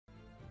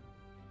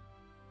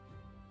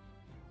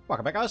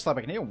Welcome back guys,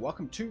 Slowback here,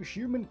 welcome to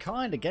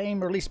Humankind, a game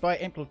released by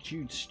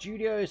Amplitude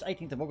Studios,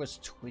 18th of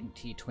August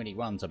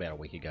 2021, so about a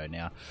week ago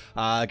now.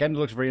 A game that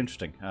looks very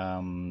interesting.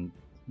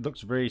 Looks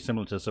very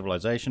similar to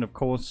Civilization, of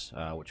course,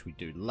 which we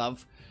do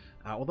love.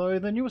 Although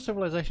the newer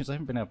Civilizations I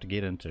haven't been able to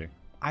get into.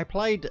 I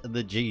played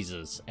the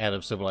Jesus out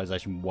of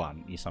Civilization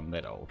 1, yes I'm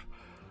that old.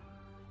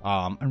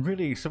 And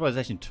really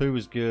Civilization 2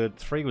 was good,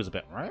 3 was a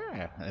bit,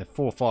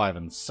 4, 5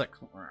 and 6,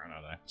 I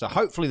don't know. So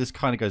hopefully this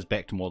kind of goes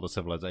back to more the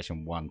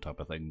Civilization 1 type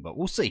of thing, but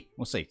we'll see,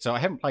 So I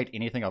haven't played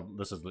anything,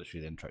 this is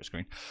literally the intro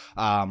screen.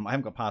 I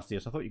haven't got past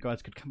this, so I thought you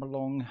guys could come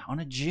along on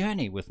a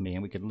journey with me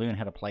and we could learn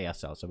how to play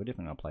ourselves. So we're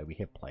definitely going to play, we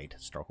have played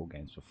historical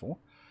games before.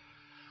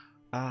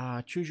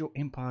 Choose your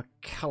empire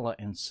color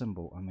and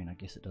symbol. I mean, I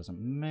guess it doesn't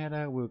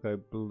matter. We'll go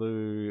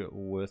blue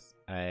with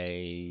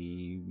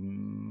a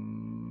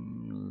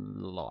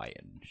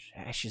lion.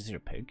 Ash, is there a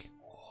pig?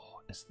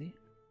 Oh, is there?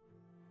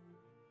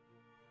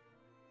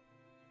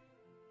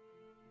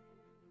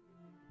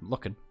 I'm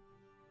looking.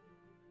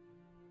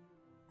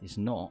 There's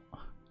not.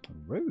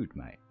 Rude,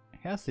 mate.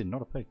 How's there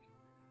not a pig?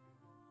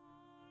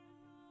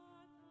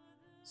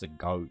 It's a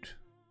goat.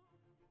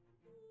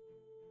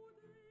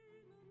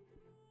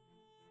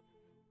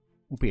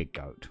 We'll be a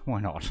goat.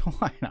 Why not?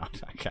 Why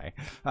not? Okay.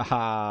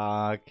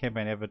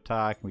 Campaign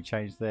avatar. Can we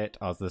change that?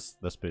 Oh, is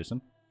this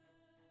person?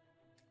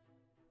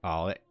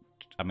 Oh, that,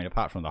 I mean,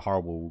 apart from the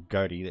horrible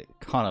goatee, that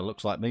kind of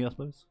looks like me, I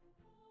suppose.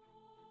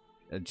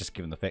 Just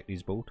given the fact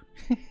he's bald.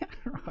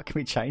 Can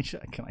we change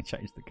it? Can I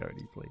change the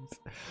goatee, please?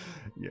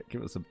 Yeah,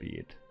 give us a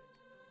beard.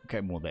 Okay,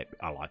 more that.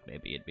 I like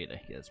that beard better.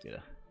 Yeah, that's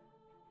better.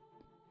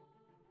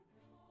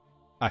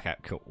 Okay,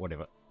 cool.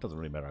 Whatever. Doesn't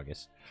really matter, I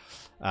guess.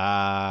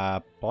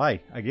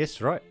 Play, I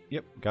guess, right?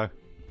 Yep, go.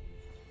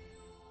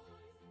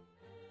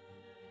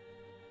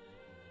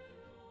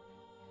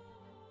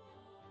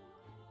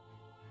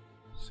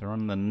 So we're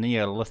on the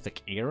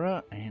Neolithic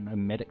era and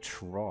nomadic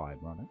tribe,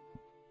 right?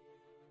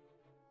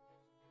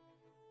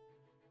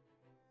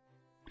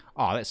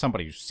 Oh, that's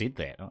somebody who said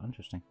that. Oh,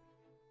 interesting.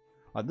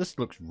 Like, this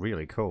looks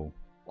really cool.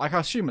 Like, I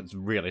assume it's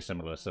really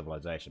similar to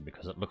Civilization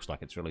because it looks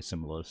like it's really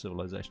similar to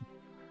Civilization.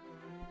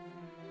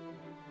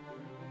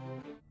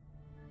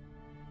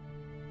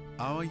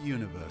 Our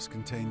universe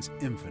contains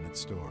infinite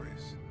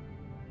stories,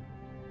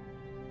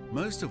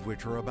 most of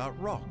which are about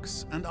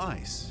rocks and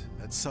ice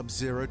at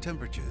sub-zero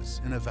temperatures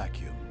in a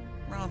vacuum.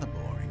 Rather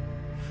boring.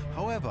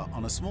 However,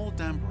 on a small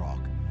damp rock,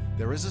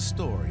 there is a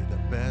story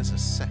that bears a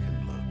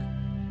second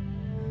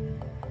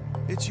look.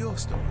 It's your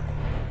story.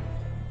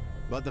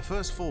 But the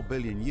first 4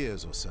 billion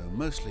years or so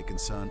mostly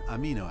concern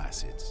amino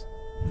acids.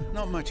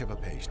 Not much of a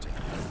page turner.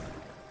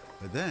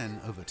 But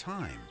then, over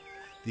time,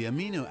 the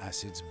amino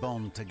acids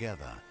bond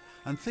together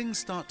and things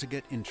start to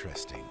get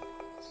interesting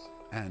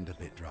and a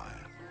bit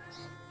drier.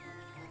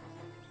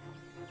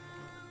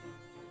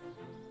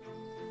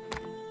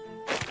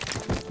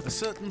 A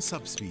certain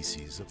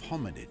subspecies of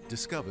hominid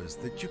discovers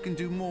that you can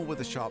do more with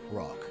a sharp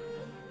rock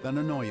than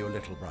annoy your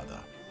little brother.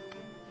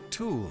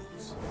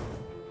 Tools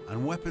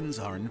and weapons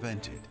are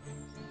invented.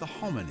 The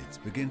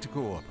hominids begin to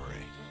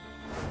cooperate.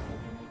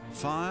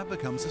 Fire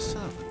becomes a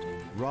servant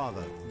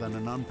rather than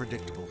an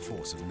unpredictable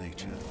force of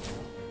nature.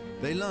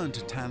 They learn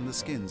to tan the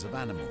skins of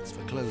animals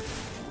for clothing.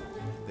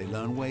 They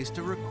learn ways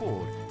to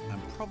record and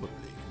probably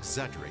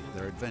exaggerate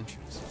their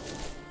adventures.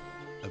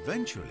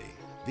 Eventually,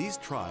 these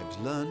tribes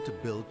learn to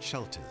build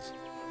shelters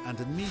and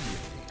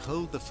immediately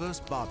hold the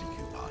first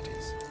barbecue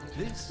parties.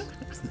 This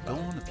is the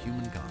dawn of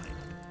humankind.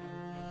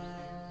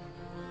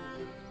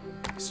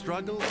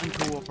 Struggle and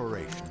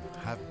cooperation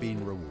have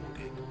been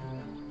rewarded.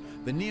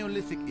 The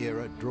Neolithic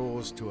era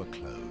draws to a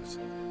close.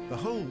 The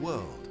whole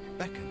world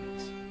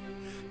beckons.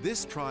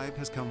 This tribe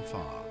has come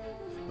far,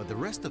 but the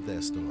rest of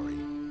their story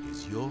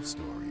is your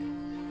story.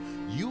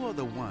 You are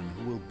the one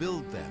who will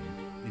build them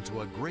into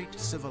a great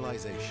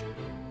civilization.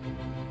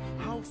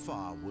 How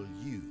far will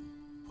you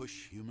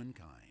push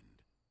humankind?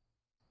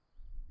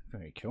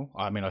 Very cool.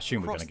 I mean, I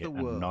assume Across we're going to the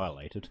get world,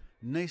 annihilated.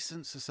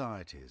 Nascent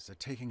societies are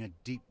taking a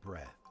deep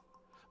breath,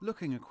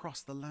 looking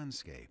across the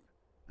landscape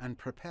and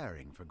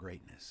preparing for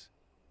greatness.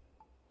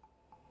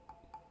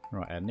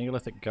 Right, our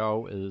Neolithic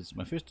goal is,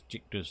 my first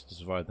objective is to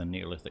survive the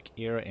Neolithic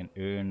era and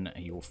earn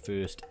your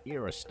first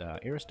Era Star.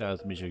 Era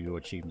Stars measure your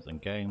achievements in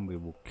game. We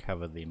will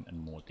cover them in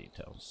more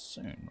detail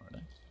soon,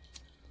 right?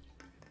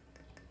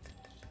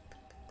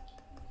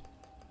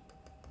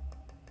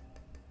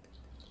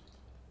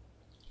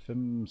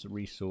 FIMS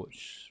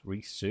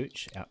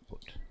research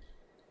output.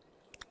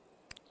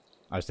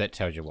 Oh, so that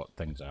tells you what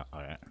things are.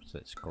 Alright, so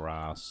it's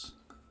grass.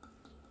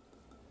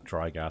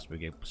 Dry grass, we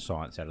get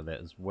science out of that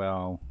as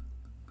well.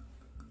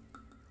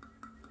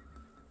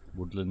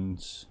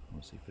 Woodlands,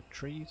 obviously for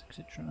trees,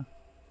 etc.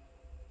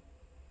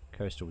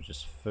 Coastal was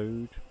just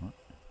food. Right.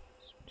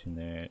 Let's turn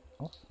that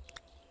off.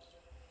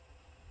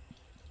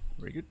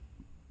 Very good.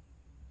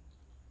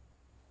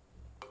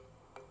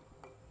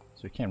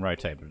 So we can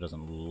rotate, but it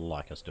doesn't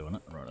like us doing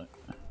it. Right.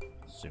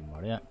 Zoom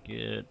right out.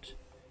 Good.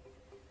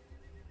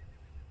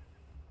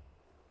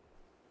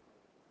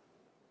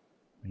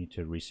 need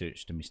to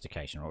research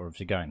domestication, or if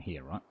we go in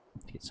here, right?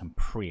 To get some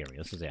prairie.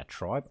 This is our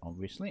tribe,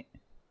 obviously.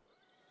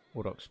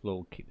 Auto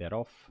explore, keep that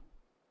off.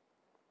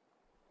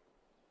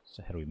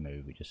 So how do we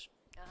move? We just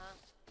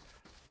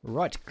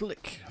right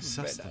click.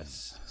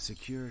 Sustenance,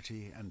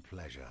 security, and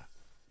pleasure.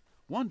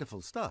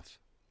 Wonderful stuff,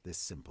 this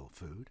simple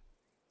food.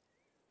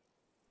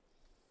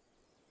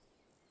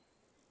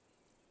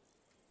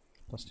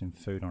 Plus 10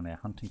 food on our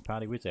hunting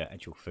party. Where's our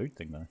actual food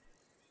thing though?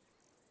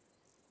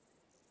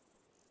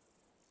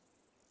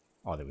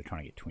 Oh, there we're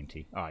trying to get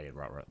 20. Oh yeah,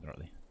 right there.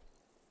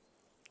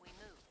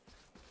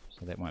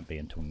 So that won't be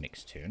until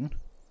next turn.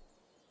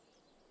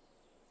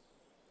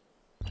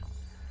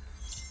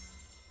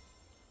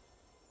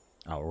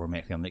 Oh, we're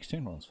automatically on next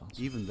turn. Well, that's fast.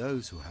 Even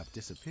those who have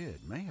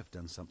disappeared may have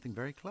done something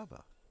very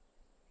clever.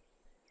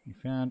 You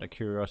found a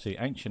curiosity,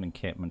 ancient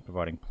encampment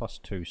providing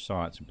 +2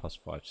 science and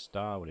 +5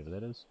 star, whatever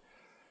that is.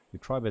 Your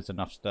tribe has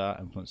enough star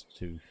influence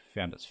to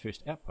found its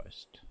first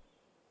outpost.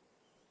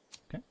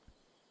 Okay.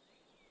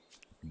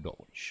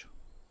 Dodge.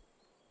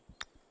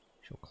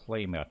 Shall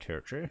claim our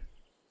territory.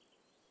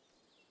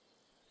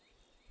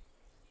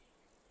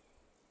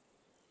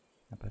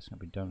 Outpost can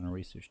be done in a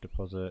research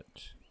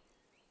deposit.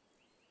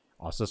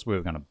 Oh, so this is where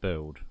we're going to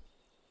build.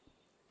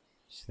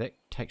 So that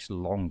takes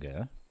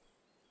longer.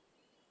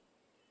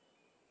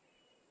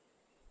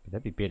 But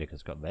that'd be better because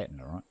it's got that in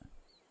it, right?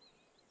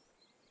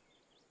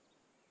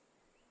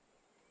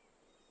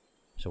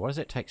 So why does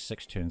that take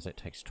 6 turns? That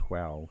takes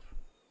 12.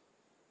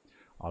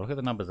 Oh, look at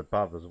the numbers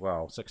above as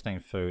well. 16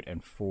 food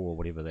and 4,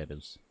 whatever that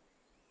is.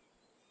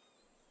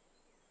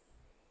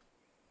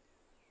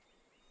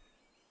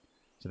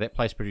 So that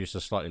place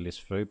produces slightly less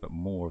food, but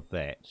more of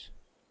that.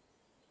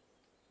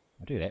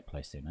 I'll do that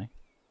place then, eh?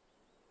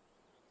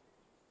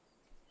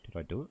 Did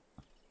I do it?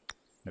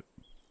 Nope.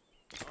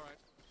 Alright.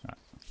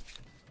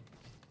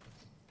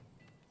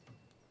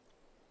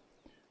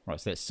 Right,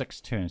 so that's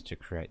 6 turns to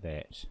create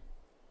that.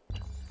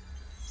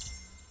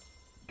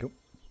 Cool.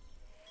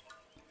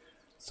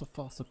 So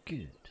far, so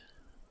good.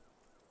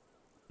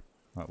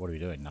 Right, what are we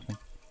doing? Nothing.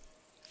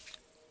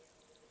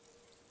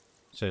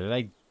 So do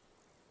they...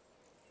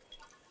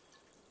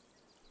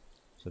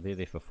 So they're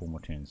there for 4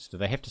 more turns. Do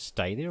they have to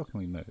stay there or can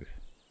we move?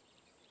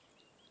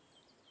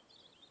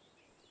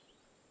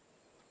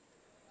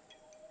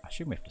 I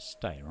assume we have to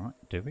stay, right?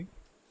 Do we?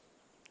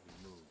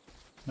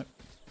 Nope.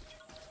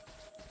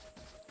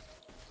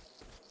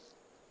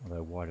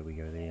 Although, why do we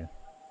go there?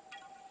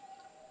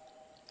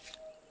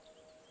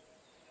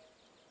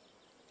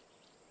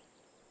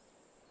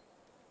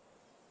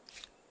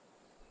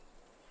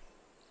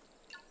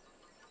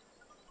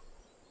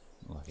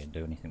 Well, I can't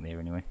do anything there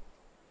anyway.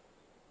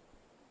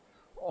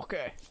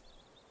 Okay.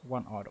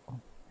 One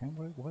idle.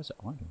 Why is it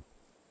idle?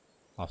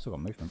 Oh, I've still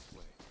got movement.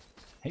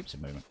 Heaps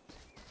of movement.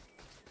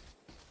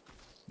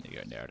 There you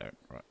go, narrow it.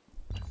 Right.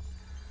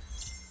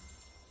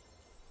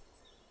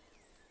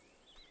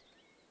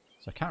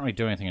 So I can't really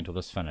do anything until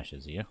this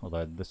finishes here,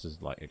 although this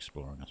is like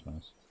exploring, I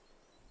suppose.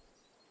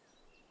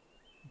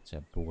 That's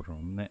our border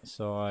on that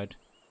side.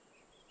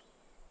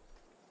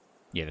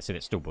 Yeah, see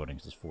that's still building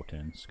because there's 4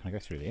 turns. Can I go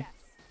through there?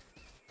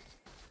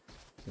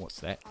 What's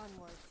that?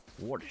 Onwards.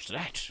 What is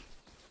that?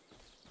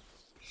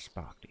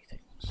 Sparkly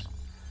things.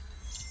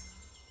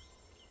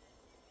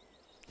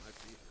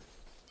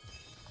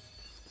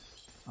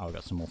 Oh, we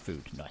got some more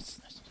food. Nice.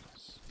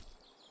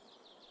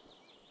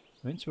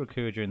 Events will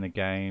occur during the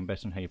game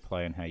based on how you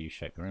play and how you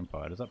shape your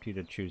empire. It is up to you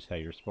to choose how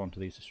you respond to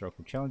these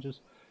historical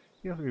challenges.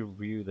 You have to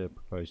review the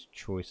proposed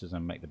choices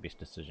and make the best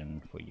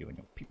decision for you and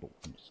your people.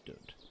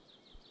 Understood.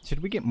 So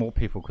did we get more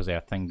people because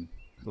our thing,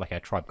 like our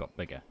tribe got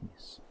bigger?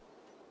 Yes.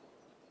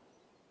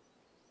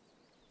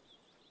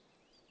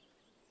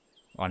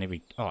 Oh, and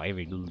every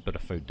little bit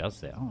of food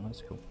does that. Oh,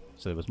 that's cool.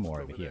 So there was more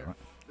over here, right?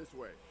 This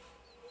way.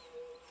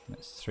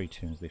 That's 3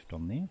 turns left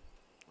on there.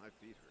 My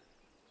feet hurt.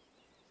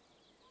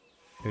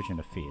 Urgent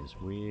affairs.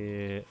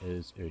 Where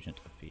is urgent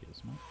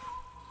affairs, mate?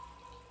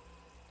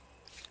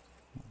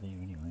 Not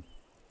there anyway.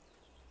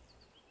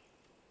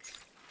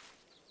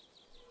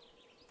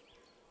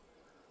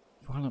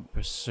 Violent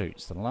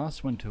pursuits. The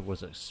last winter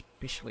was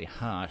especially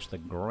harsh. The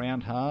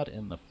ground hard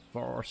and the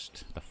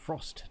frost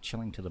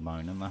chilling to the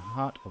bone. In the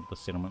heart of the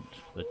settlement,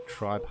 the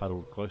tribe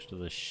huddled close to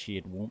the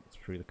shared warmth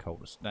through the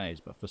coldest days,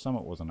 but for some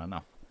it wasn't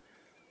enough.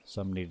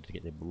 Some needed to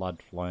get their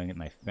blood flowing, and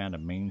they found a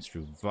means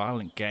through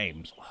violent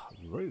games. Oh,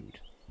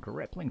 rude.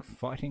 Grappling,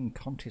 fighting,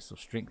 contests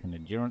of strength and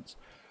endurance.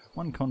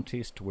 One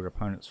contest where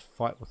opponents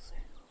fight with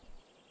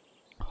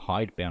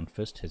hidebound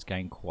fist has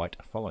gained quite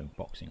a following,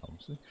 boxing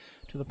obviously.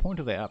 To the point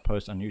of the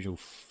outpost, unusual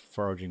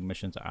foraging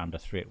missions are under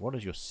threat. What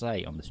is your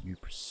say on this new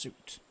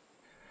pursuit?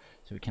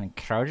 So we can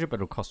encourage it, but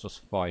it'll cost us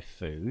 5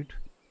 food.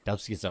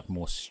 Does give us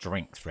more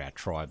strength for our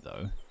tribe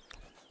though.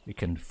 We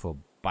can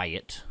forbade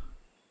it.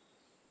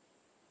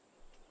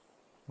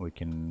 We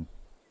can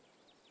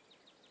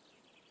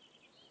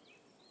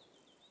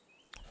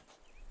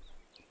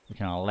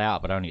allow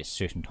it, but only at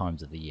certain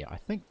times of the year. I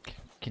think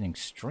getting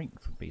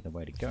strength would be the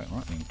way to go,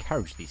 right? We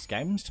encourage these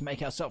games to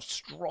make ourselves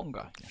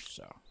stronger. Yes,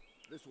 sir.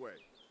 This way.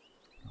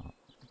 Right,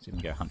 let's even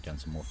go hunt down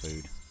some more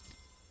food.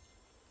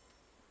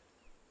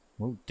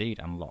 World deed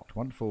unlocked.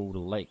 Wonderful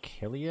Lake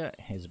Hellier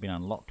has been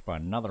unlocked by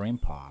another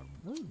empire.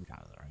 Ooh,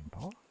 another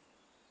empire.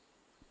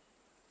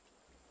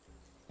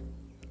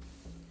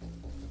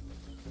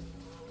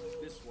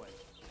 This way.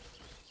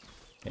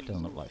 That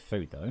doesn't look like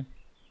food though.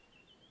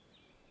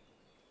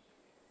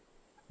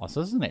 Oh,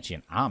 so this isn't actually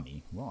an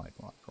army. Right.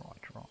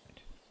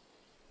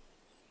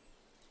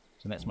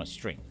 So that's my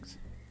strength.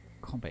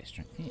 Combat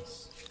strength,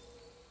 yes.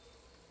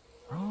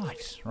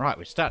 Right,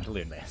 we start to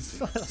learn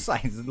this. It's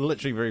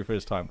literally very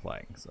first time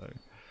playing, so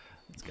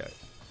let's go.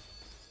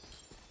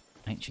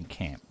 Ancient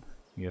camp.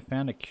 You have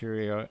found a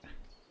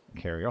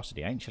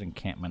curiosity. Ancient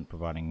encampment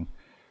providing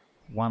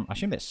one. I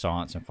assume that's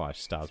science and 5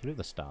 stars. Whatever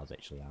the stars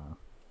actually are.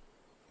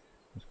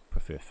 I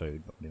prefer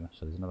food, but whatever.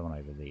 So there's another one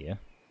over there.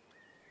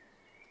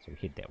 So we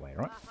head that way,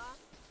 right?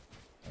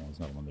 And there's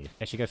another one there.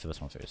 Actually, go for this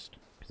one first,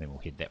 because then we'll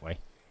head that way.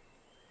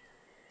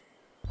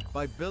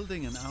 By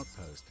building an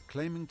outpost,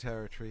 claiming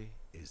territory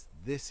is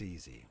this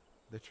easy.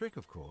 The trick,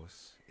 of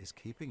course, is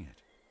keeping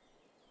it.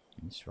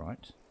 That's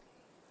right.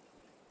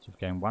 So we've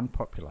gained 1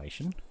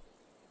 population.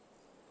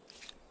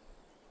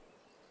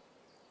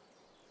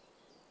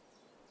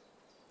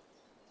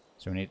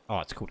 So we need... Oh,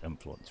 it's called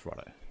influence,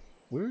 righto.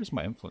 Where is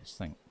my influence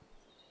thing?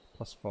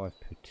 +5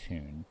 per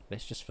turn.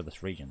 That's just for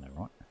this region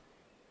though, right?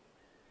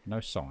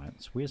 No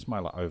science. Where's my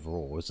like,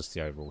 overall? Is this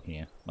the overall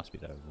here? Must be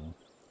the overall.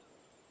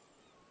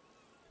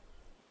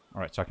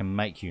 Alright, so I can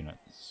make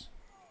units.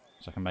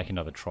 So I can make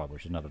another tribe,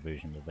 which is another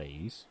version of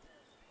these.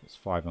 It's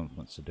 5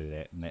 influence to do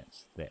that, and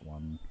that's that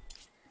one.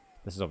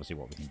 This is obviously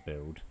what we can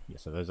build. Yeah,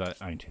 so those are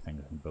only 2 things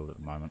I can build at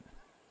the moment.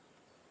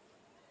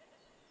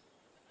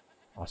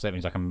 Oh, so that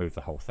means I can move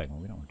the whole thing. Well,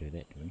 we don't want to do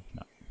that, do we?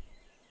 No.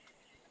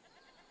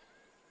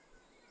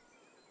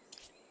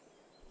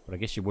 But I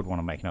guess you would want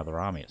to make another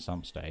army at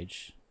some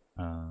stage.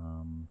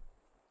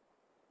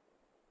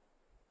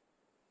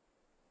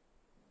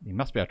 You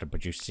must be able to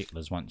produce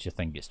settlers once your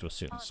thing gets to a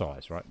certain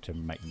size, right? To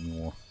make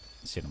more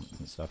settlements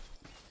and stuff.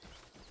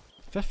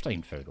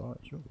 15 food, right?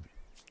 Sure.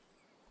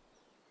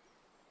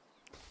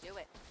 Do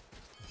it.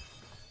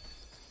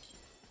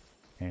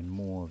 And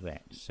more of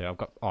that. So I've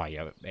got... Oh,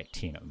 yeah, at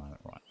 10 at the moment,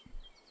 right.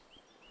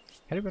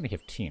 How do we only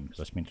have 10? Because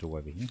I spent it all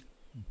over here.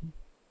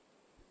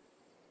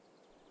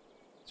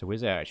 So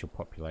where's our actual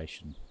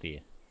population? There.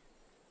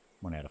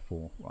 1 out of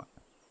 4, right.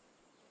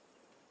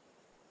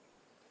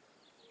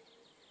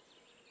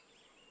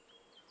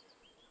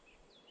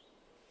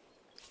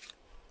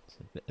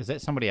 So is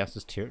that somebody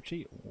else's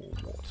territory or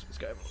what? Let's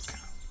go have a look.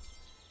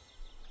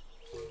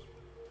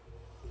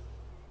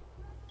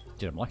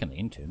 Dude, I'm liking the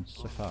interns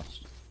so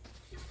fast.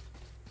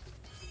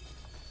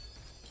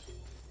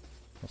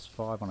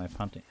 +5 on our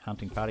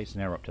hunting parties, so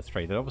now we're up to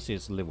 3. But obviously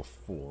it's level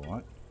 4,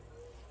 right?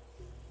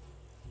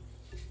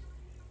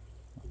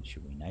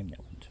 Should we name that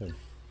one too?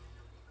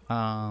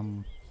 I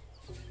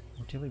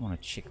do really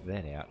want to check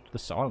that out.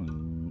 This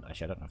island...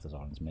 Actually, I don't know if this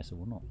island's massive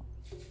or not.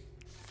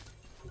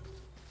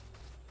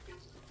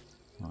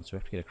 Right, so we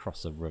have to get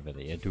across the river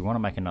there. Do we want to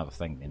make another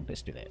thing then?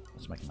 Let's do that.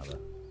 Let's make another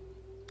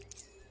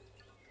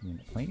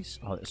unit, please.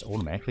 Oh, it's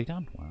automatically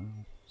done?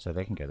 Wow. So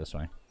they can go this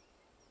way.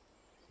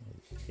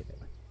 Yeah,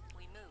 that way.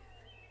 We move.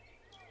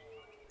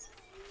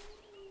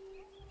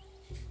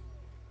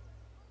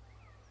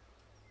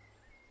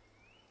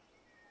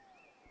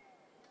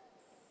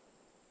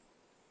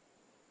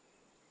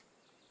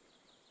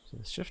 So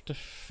the shift to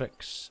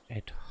fix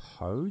at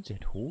hordes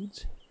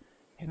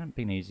hadn't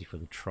been easy for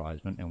the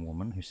tribesmen and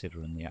women who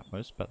settled in the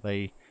outpost, but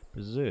they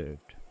persevered,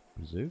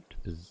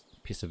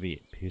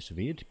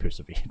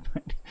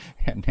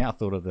 and now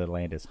thought of the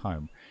land as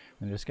home.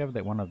 When they discovered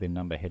that one of their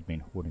number had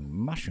been hoarding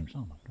mushrooms,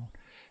 oh my god,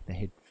 they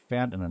had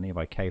found in a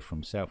nearby cave for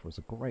himself, was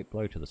a great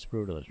blow to the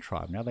spirit of the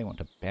tribe. Now they want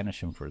to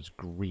banish him for his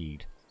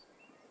greed.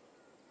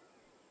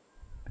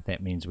 But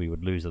that means we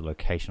would lose the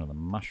location of the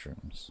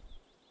mushrooms.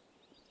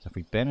 So if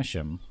we banish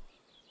him,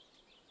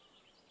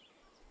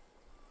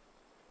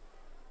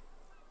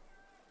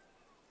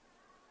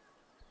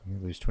 we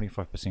lose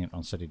 25%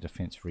 on city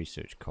defense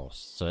research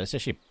costs. So that's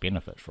actually a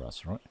benefit for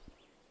us, right?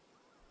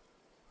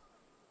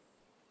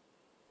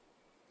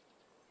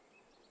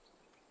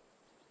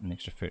 An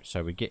extra food.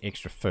 So we get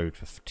extra food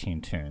for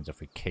 10 turns if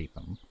we keep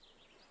them.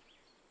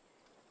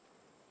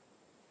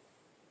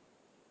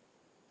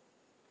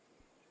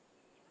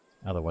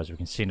 Otherwise we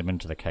can send them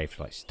into the cave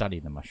to like study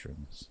the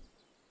mushrooms.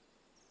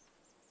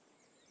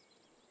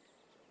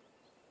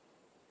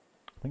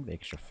 I think the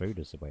extra food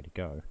is the way to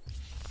go.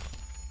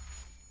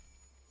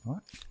 Right.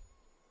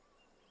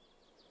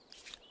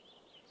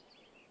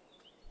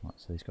 Right,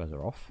 so these guys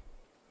are off.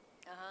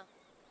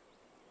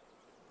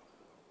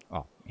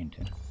 Oh,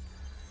 intern.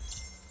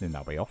 Then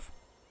they'll be off.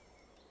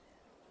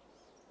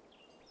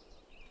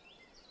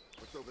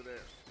 What's over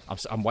there?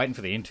 I'm waiting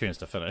for the interns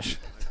to finish.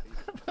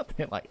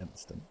 They're like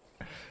instant.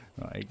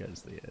 Right, he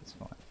goes there, it's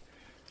fine.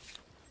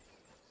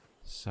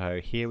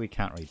 So here we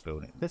can't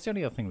rebuild it. That's the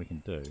only other thing we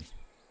can do.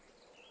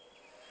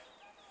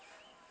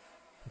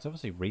 It's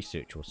obviously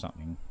research or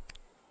something.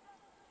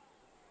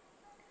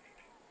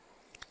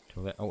 To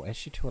allow, oh,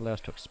 actually to allow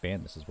us to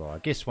expand this as well. I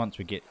guess once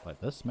we get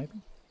like this,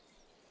 maybe?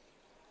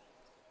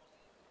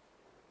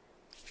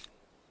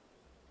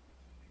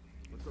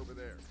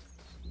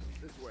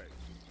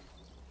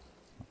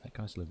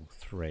 guy's level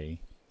 3.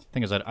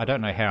 Thing is, I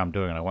don't know how I'm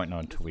doing it. I won't know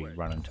until we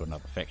run into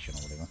another faction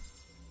or whatever.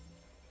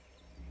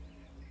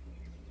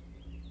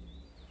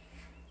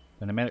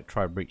 The nomadic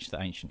tribe reached the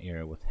ancient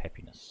era with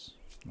happiness.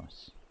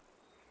 Nice.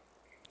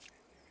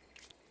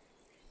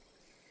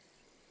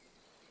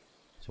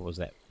 So what was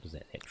that? Was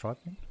that tribe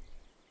then?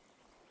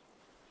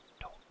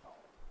 Don't know.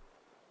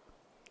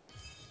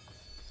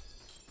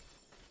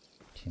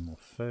 10 more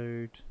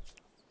food.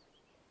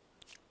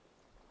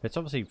 Let's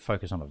obviously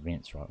focus on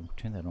events, right? We'll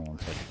turn that on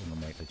so it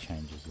automatically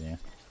changes there.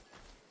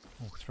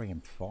 Oh, 3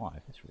 and 5.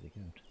 That's really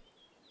good.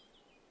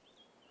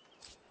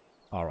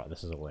 Alright,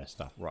 this is all our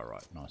stuff. Right,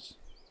 nice.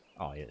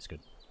 Oh yeah, it's good.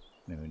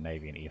 Then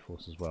Navy and Air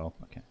Force as well.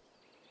 Okay.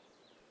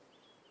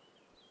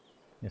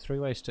 There are 3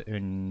 ways to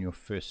earn your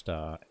first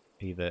star.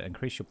 Either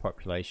increase your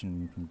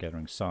population from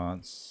gathering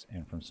science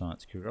and from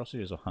science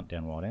curiosities, or hunt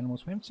down wild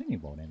animals. We haven't seen any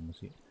wild animals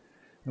yet.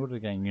 In order to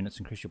gain units,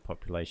 increase your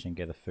population,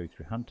 gather food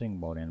through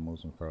hunting, wild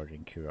animals and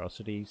foraging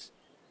curiosities.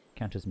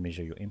 Counters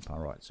measure your empire.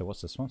 Right, so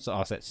what's this one?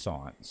 So, that's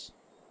science.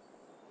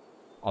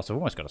 Oh, so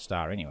we've almost got a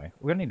star anyway.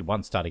 We're going to need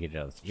 1 star to get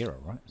out of this era,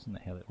 right? Isn't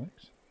that how that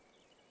works?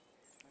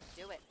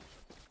 Do it.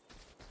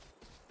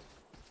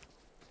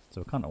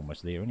 So we're kind of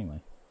almost there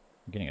anyway.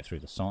 I'm getting it through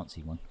the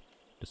sciencey one.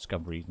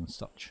 Discoveries and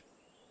such.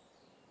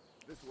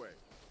 This way.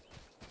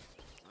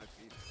 I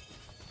see.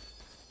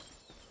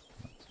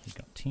 We've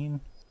got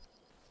 10.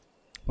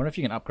 Wonder if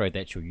you can upgrade the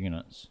actual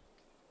units.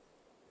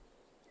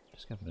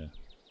 Discover the...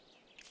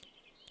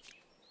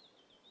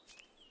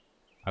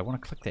 I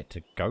want to click that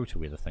to go to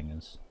where the thing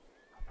is.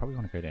 I probably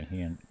want to go down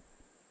here and...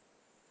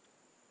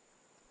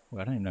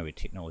 Well, I don't even know where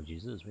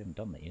technologies is. We haven't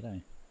done that yet, eh?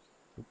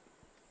 Oop.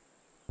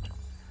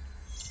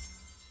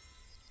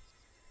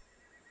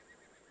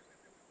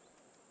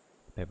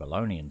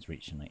 Babylonians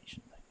reached an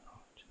ancient thing.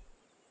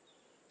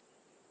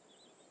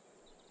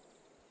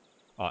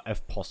 Right.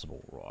 If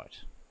possible, right.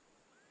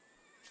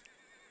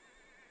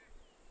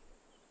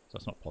 So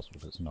it's not possible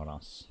because it's not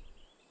us.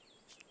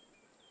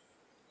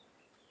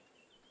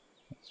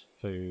 That's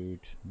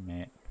food,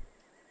 map,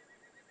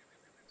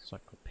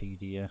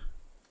 encyclopedia.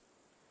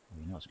 Well,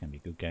 you know it's going to be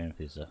a good game if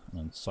there's an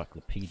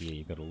encyclopedia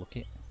you've got to look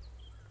at.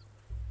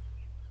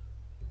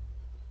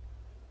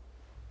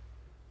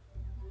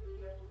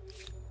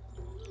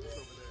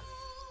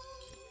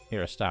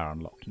 Era star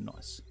unlocked,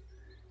 nice.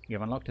 You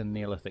have unlocked a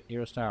Neolithic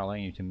era star,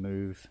 allowing you to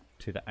move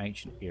to the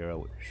ancient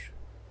era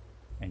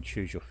and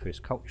choose your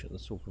first culture.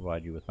 This will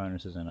provide you with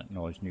bonuses and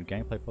acknowledge new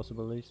gameplay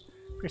possibilities.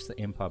 Press the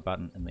Empire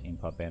button in the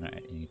Empire banner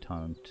at any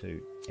time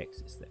to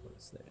access that.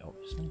 What's that,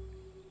 obviously?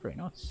 Very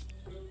nice.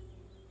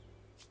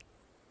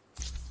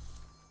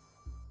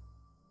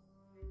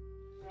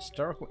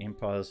 Historical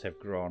empires have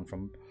grown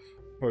from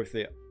both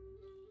their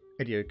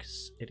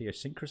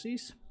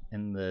idiosyncrasies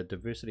and the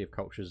diversity of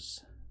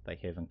cultures they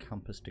have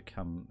encompassed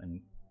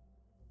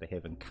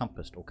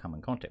or come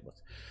in contact with.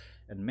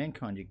 In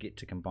Mankind, you get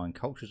to combine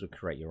cultures or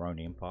create your own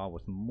empire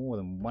with more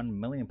than 1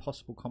 million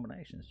possible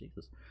combinations.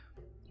 Jesus.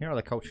 Here are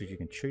the cultures you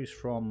can choose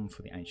from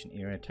for the ancient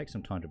era. Take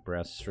some time to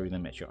browse through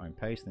them at your own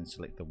pace, then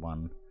select the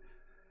one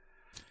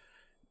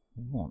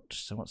you want.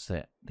 So what's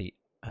that? The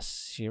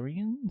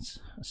Assyrians?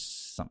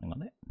 Something like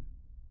that.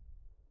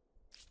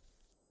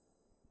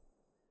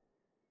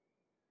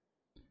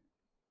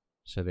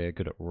 So they're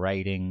good at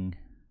raiding.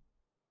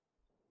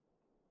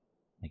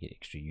 They get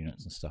extra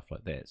units and stuff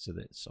like that, so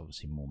that's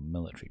obviously more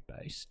military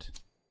based.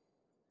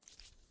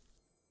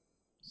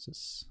 What's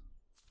this?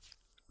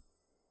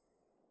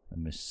 The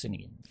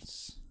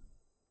Mycenaeans.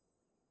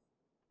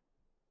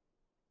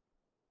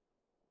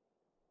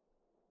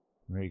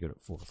 Very good at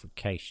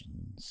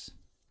fortifications.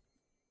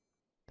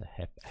 The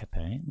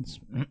Hapans.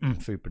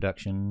 Food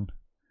production.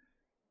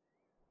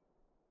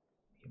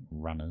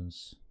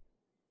 Runners.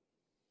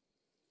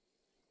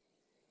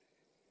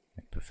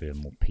 I prefer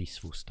more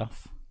peaceful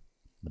stuff.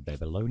 The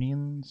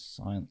Babylonians,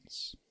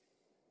 science,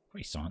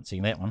 very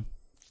sciencey that one.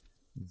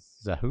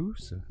 Zahu.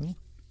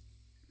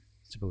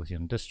 Stability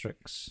on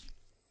districts.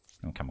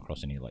 I don't come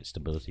across any like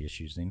stability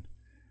issues then.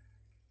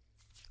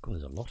 God,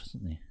 there's a lot,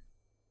 isn't there?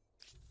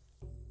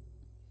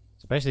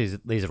 So basically,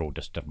 these are all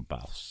just different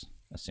buffs,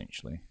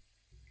 essentially.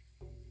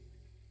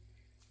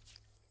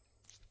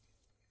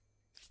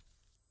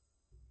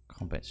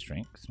 Combat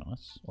strength,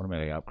 nice.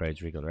 Automatic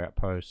upgrades, regular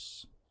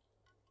outposts.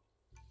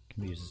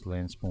 Can be used as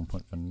land spawn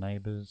point for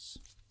neighbours.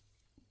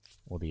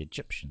 Or the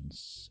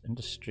Egyptians.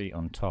 Industry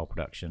on tile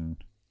production.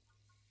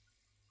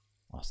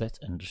 Oh, so that's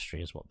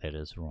industry is what that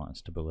is, right, and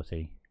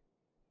stability.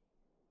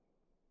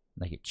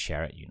 They get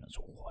chariot units.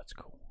 Oh, that's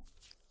cool.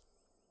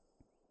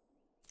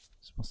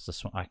 So what's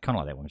this one? I kind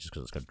of like that one just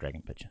because it's got a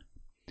dragon picture.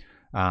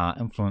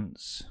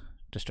 Influence,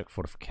 district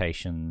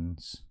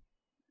fortifications.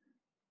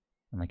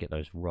 And they get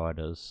those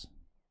riders.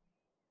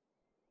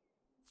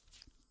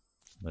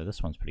 Though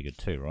this one's pretty good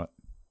too, right?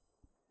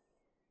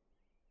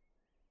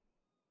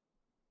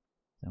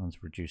 That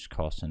one's reduced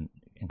cost and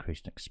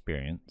increased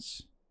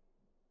experience.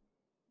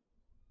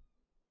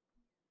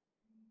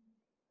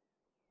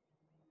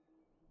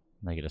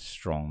 They get a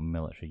strong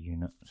military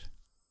unit.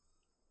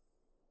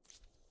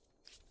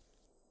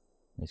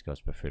 These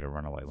guys prefer to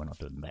run away. We're not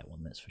doing that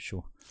one, that's for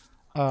sure.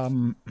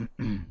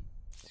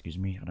 Excuse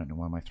me, I don't know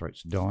why my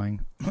throat's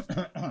dying.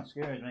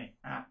 Excuse me.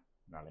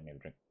 No, let me have a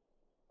drink.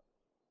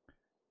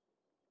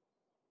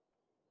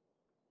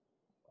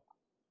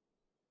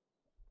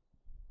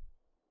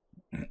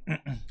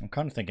 I'm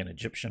kind of thinking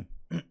Egyptian.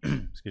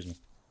 Excuse me.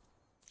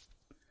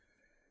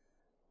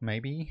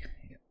 Maybe.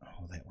 Yeah.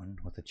 Oh, that one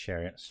with the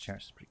chariots.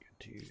 Chariots is pretty good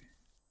too.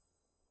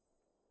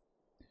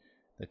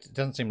 It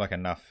doesn't seem like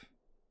enough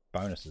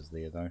bonuses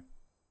there, though.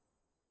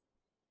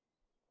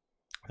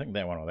 I think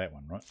that one or that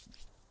one, right?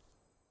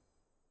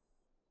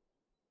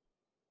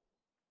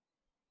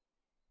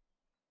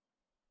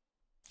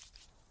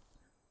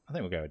 I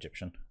think we'll go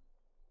Egyptian.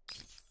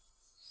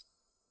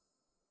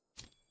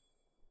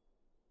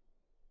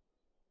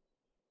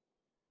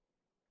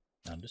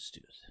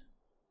 Understood.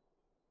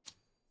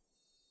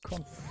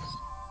 Conference.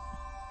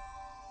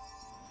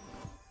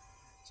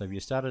 So if you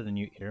started a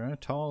new era,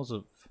 tales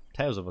of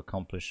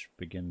accomplished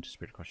begin to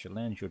spread across your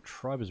lands. Your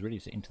tribe is ready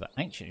to enter the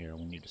ancient era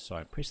when you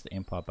decide. Press the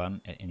Empire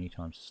button at any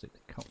time to select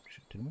the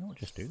culture. Did we not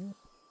just do that?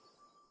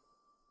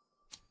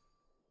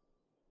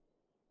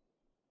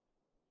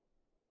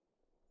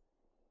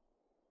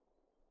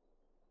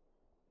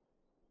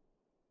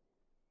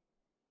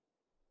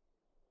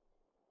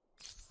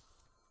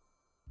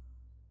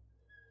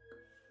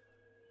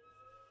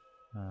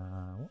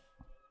 What?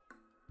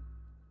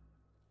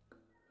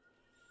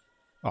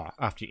 Oh,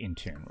 after you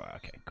intern, right?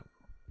 Okay, cool.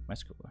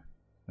 That's cool.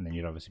 And then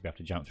you'd obviously be able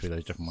to jump through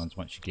those different ones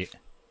once you get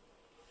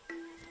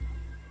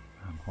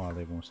higher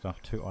level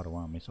stuff. 2 idle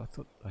armies. I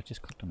thought I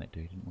just clicked on that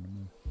dude. Didn't want to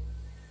move.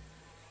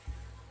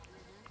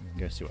 We can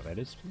go see what that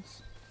is,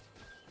 please.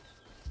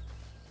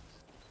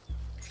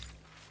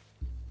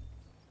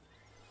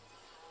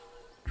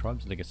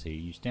 Tribe's legacy.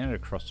 You stand at a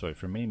crossroad.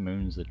 For many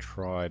moons, the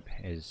tribe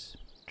has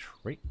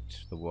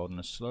trekked the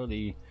wilderness,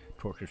 slowly,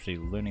 tortuously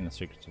learning the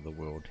secrets of the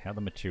world. How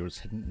the materials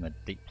hidden in the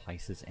deep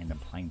places and in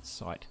plain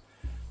sight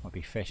might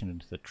be fashioned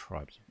into the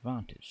tribe's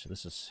advantage. So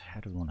this is,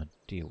 how do we want to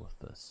deal with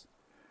this?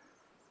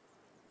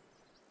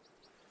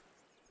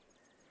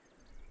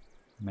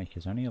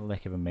 Makers, only a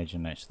lack of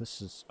imagination. This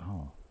is,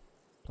 oh,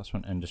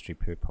 +1 industry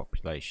per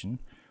population,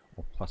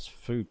 or plus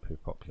food per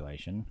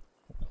population,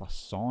 or plus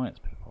science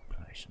per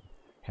population.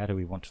 How do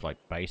we want to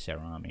like base our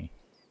army?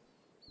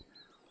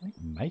 I think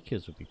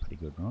makers would be pretty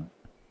good, right?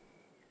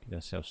 Get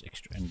ourselves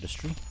extra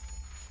industry.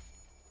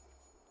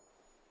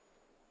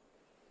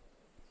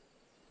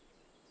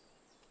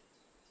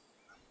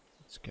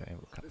 Let's go have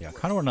a look up there. I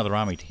kind of want another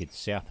army to head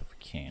south if we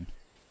can.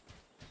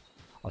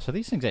 Oh, so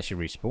these things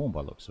actually respawn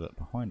by the looks of it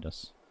behind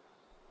us.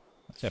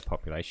 What's our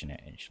population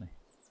at actually?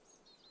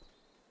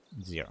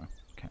 0.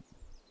 Okay.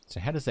 So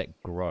how does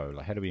that grow?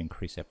 Like, how do we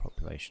increase our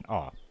population?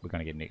 Oh, we're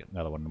going to get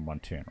another one in one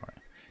turn, right?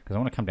 Because I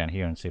want to come down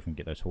here and see if we can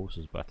get those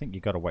horses, but I think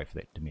you've got to wait for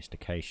that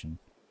domestication.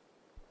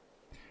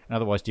 And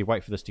otherwise, do you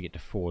wait for this to get to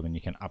 4, then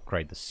you can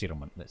upgrade the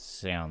settlement? That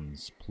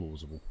sounds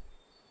plausible.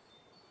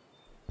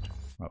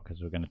 Well,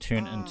 because we're going to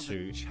turn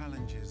into the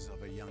challenges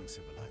of a young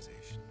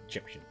civilization.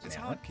 Egyptians. It's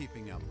now, hard right?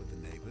 keeping up with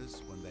the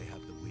neighbors when they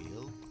have the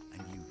wheel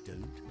and you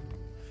don't.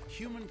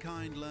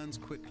 Humankind learns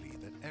quickly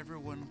that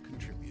everyone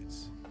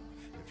contributes.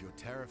 If you're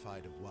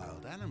terrified of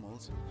wild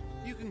animals,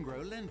 you can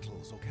grow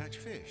lentils or catch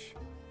fish.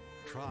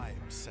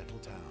 Tribes settle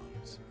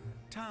towns.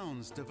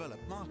 Towns develop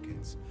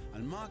markets,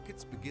 and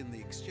markets begin the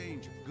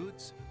exchange of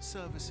goods,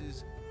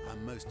 services,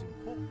 and most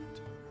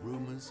important,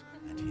 rumors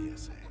and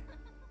hearsay.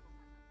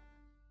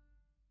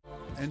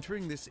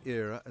 Entering this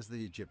era as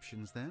the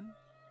Egyptians then?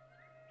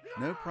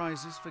 No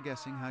prizes for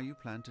guessing how you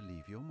plan to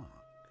leave your mark.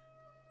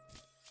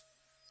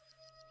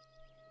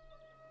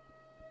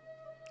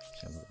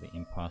 So look at the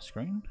Empire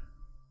screen.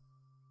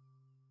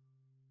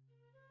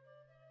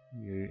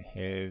 You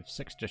have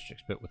 6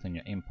 districts built within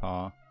your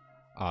empire.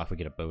 Ah, if we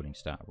get a building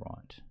start,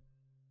 right.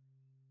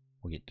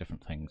 We'll get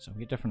different things. We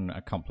get different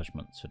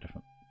accomplishments for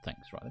different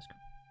things. Right, let's go.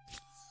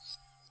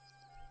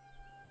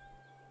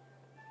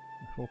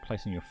 Before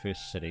placing your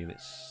first city,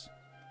 let's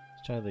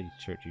try the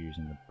church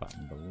using the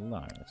button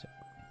below. That's it.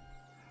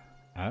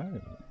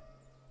 Oh.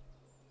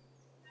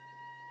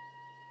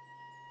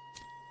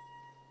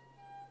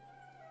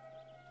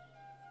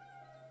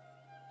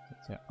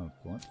 That's our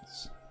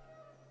influence.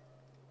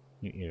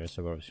 New era,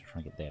 so we're obviously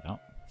trying to get that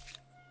up.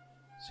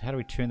 So how do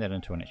we turn that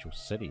into an actual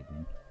city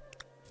then?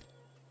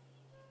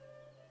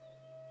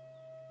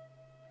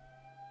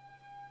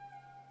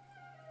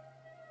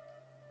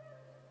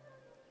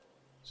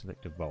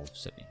 Select evolve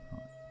city.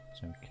 Right.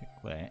 So we click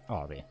that.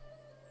 Oh, there.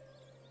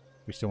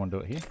 We still want to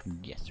do it here?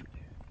 Yes, we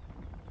do.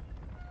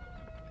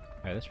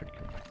 Oh, that's pretty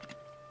cool.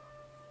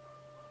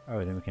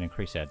 Oh, then we can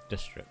increase our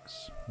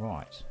districts.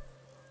 Right.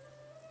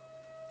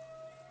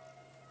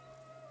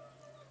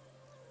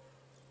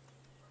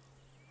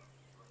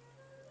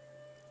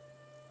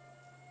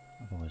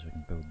 Otherwise we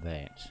can build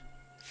that.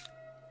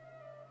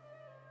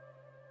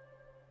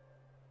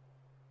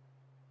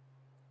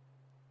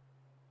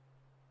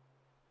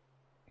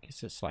 I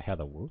guess it's like how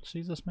the world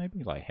sees us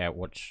maybe? Like how,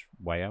 which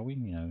way are we,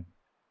 you know?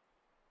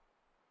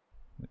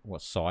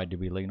 What side do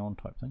we lean on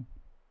type thing?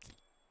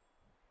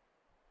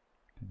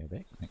 Go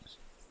back, thanks.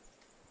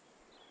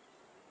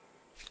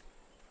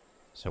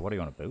 So what do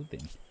you want to build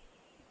then?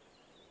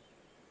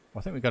 Well,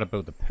 I think we've got to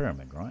build the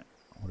pyramid, right?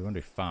 Or do we want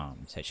to do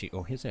farms? Actually,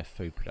 oh, here's our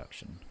food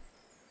production.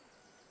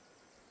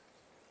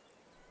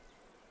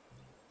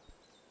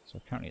 So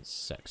currently it's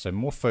 6. So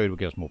more food will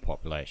give us more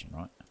population,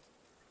 right?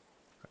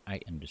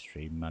 8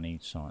 industry, money,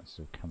 science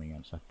are coming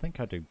in. So I think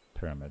I do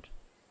pyramid.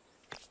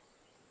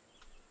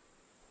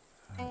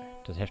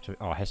 Does it have to?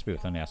 Oh, it has to be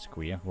within our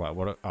square. Right,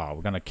 what? Oh,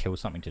 we're going to kill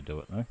something to do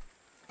it though.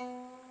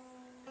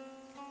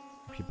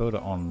 If you build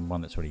it on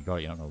one that's already got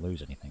it, you're not going to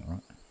lose anything,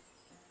 right?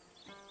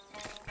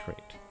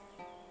 Correct.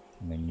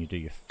 And then you do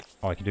your...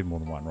 Oh, you can do more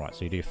than one, right.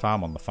 So you do your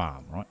farm on the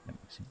farm, right? That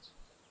makes sense.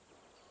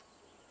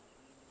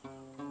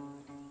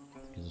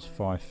 Because it's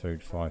 5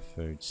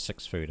 food,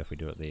 6 food if we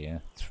do it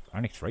there.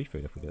 Only 3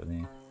 food if we do it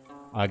there.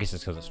 Oh, I guess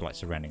it's because it's like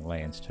surrounding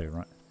lands too,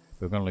 right?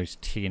 But we're going to lose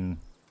 10...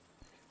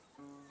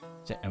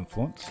 Is that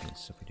influence?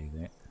 Yes, if we do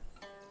that.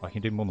 Oh, I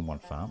can do more than one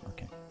farm,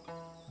 okay.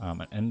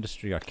 An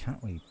industry, I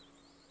can't really...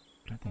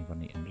 I don't think I've got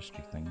any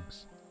industry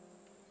things.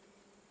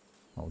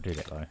 Oh, we'll do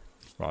that though.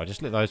 Right, I'll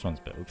just let those ones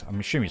build. I'm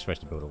assuming you're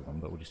supposed to build all of them,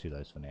 but we'll just do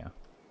those for now.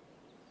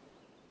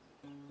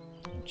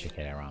 And check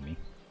out our army.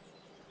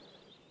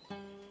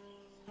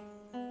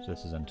 So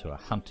this is into a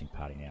hunting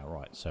party now,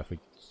 right. So if we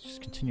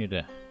just continue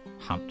to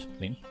hunt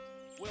then.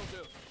 Will do.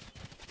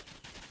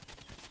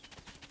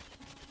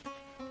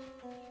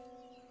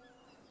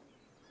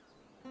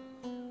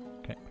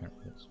 Okay,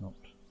 apparently that's not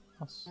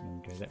us.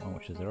 And go that one,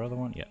 which is their other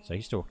one. Yeah, so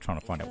he's still trying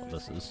to find out what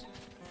this is.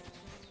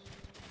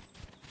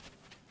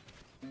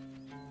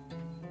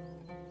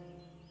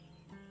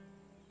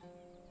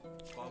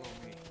 Follow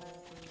me.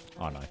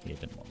 Oh no, he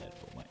didn't want that at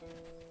all, mate.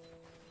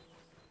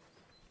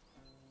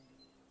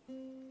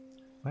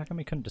 How come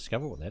we couldn't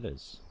discover what that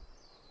is?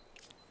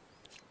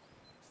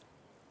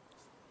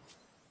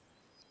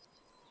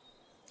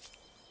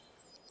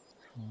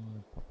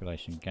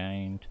 Population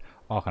gained.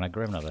 Oh, can I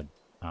grab another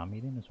army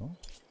then as well?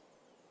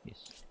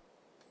 Yes.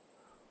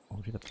 I'll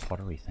do the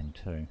pottery thing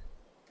too.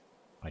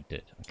 I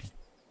did, okay.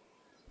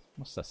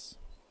 What's this?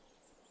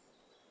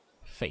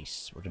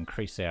 Feast would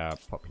increase our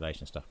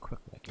population stuff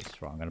quickly, I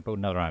guess. Right, I'm going to build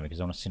another army because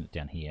I want to send it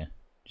down here.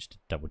 Just to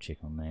double check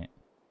on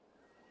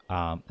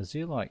that. Is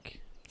there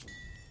like...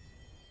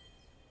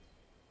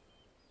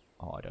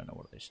 Oh, I don't know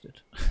what I just did.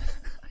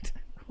 I don't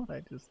know what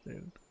I just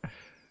did.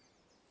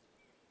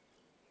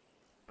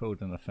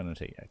 Build an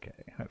affinity,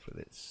 okay.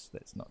 Hopefully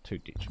that's not too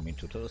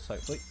detrimental to us,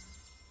 hopefully.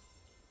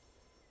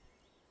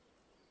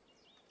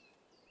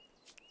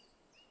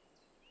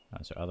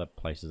 So other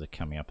places are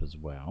coming up as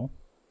well.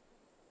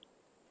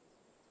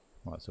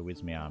 Right, so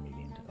where's my army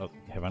then? Oh,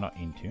 have I not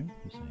entered?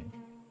 Yes, I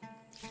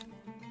have.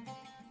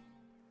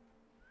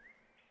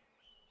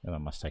 That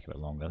one must take a bit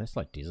longer. That's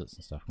like deserts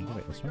and stuff. Can we go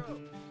back this way?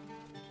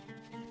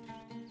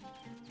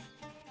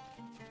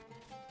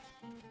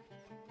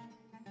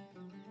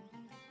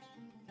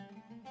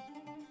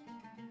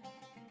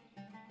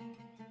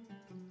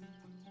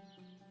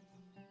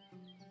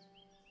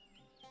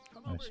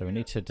 Oh, so we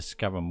need to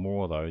discover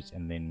more of those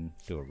and then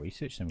do a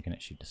research so we can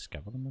actually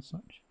discover them as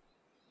such.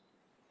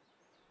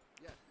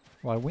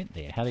 Well, I went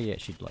there. How do you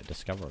actually like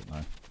discover it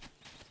though?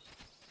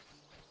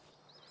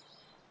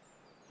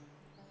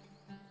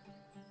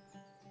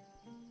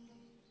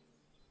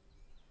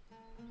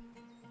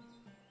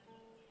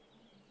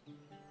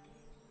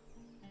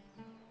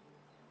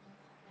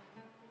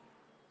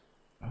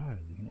 Oh,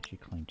 you can actually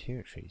claim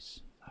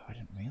territories. Oh, I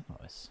didn't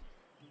realise.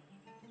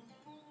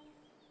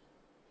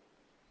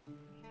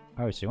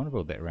 Oh, so you want to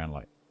build that around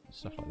like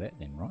stuff like that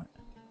then, right?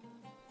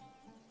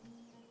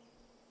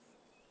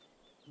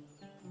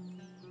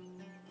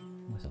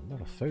 There's a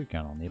lot of food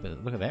going on there,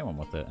 but look at that one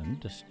with the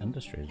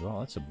industry as well.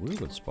 That's a real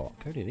good spot.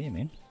 Go to there,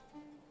 man.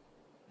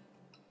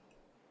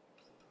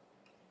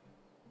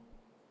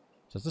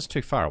 So is this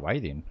too far away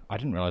then? I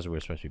didn't realise we were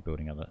supposed to be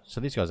building other...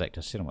 So these guys act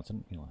as settlements. I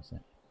didn't realise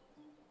that.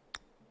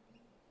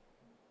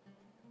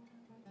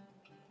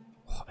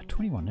 Oh, a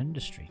 21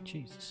 industry.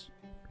 Jesus.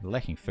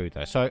 Lacking food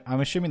though. So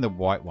I'm assuming the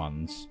white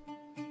ones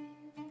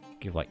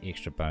give like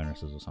extra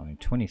bonuses or something.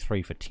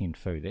 23 for 10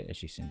 food. That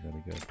actually seems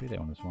really good. Do that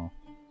one as well.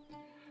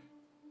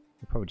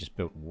 We probably just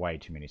built way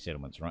too many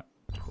settlements, right?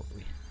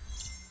 Probably.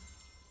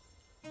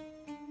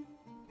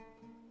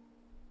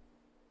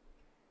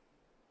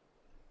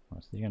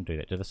 Right, so you're going to do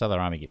that. Did this other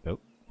army get built?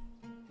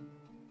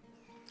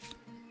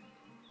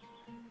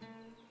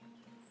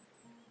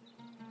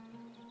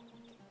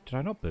 Did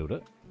I not build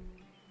it?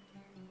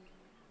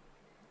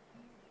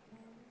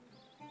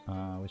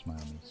 Where's my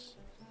armies?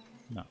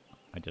 No,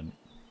 I didn't.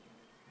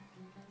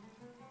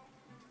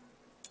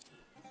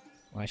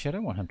 Well, actually, I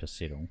don't want him to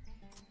settle.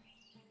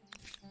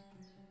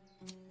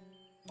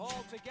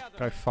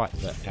 Go fight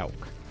the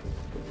elk.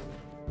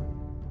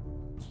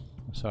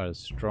 My side is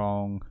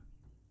strong.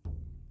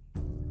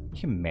 You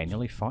can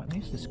manually fight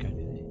these? Let's go do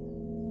that.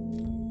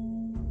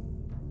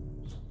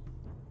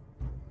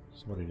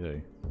 So what do you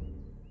do?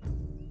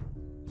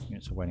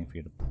 Units are waiting for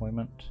your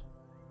deployment.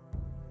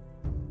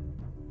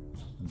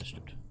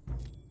 Understood.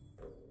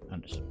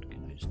 Understood.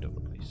 Can I just do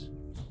it, please?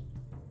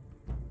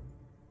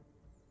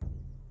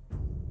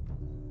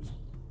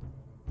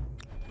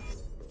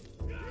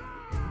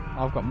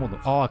 I've got more than...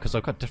 Oh, because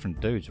I've got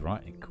different dudes,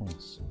 right? Of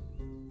course.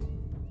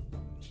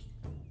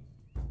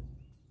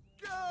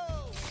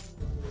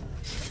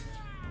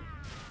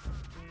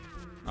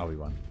 Oh, we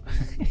won.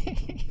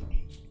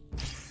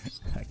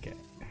 Okay.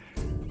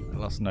 I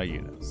lost no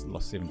units.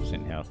 Lost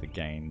 7% health. I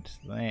gained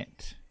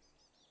that.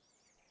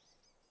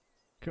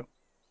 Cool.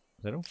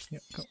 Is that all?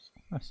 Yep, cool.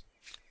 Nice.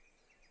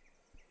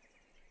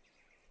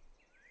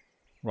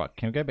 Right,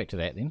 can we go back to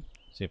that then?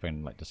 See if I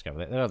can like discover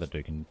that. That other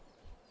dude can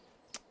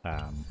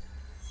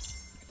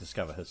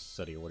discover his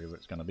city or whatever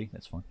it's going to be.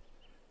 That's fine.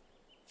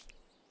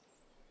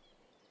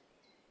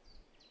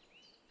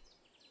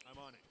 I'm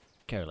on it.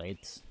 Go,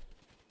 lads.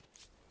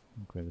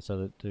 I'll grab this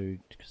other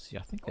dude because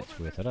I think that's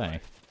worth it, eh?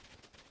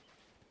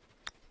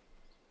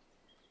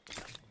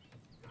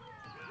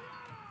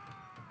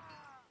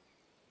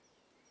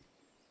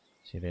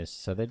 See,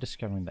 so they're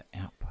discovering the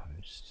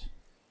outpost.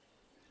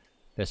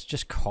 That's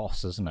just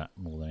cost, isn't it?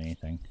 More than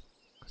anything,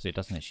 because it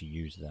doesn't actually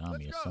use the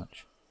army as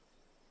such.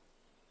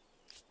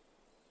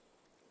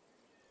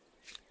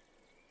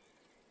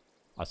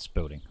 Oh, it's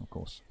building, of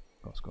course.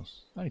 Of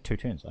course. Only 2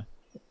 turns though.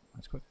 Yep,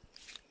 that's quick.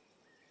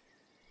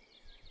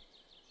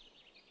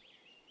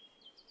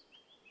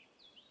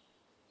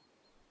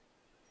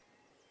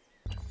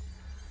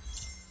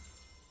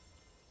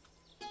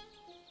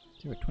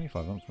 You're at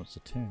 25 months. What's the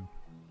turn?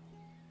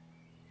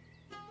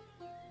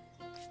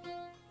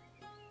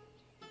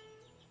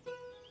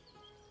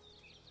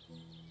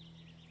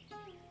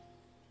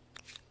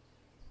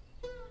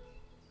 I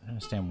don't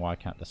understand why I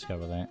can't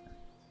discover that.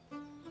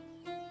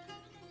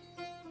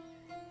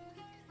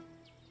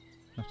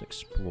 I have to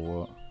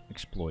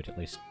exploit at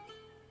least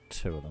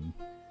 2 of them.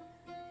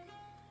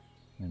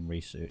 And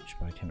research,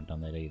 but I haven't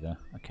done that either.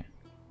 Okay.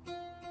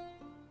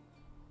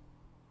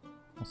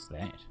 What's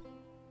that?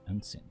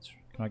 Incense.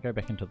 Can I go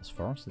back into this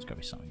forest? There's got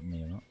to be something in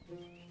there, right?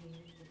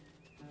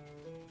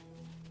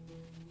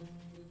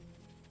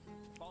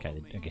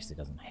 Okay, I guess there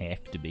doesn't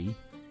have to be.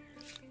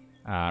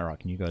 Right,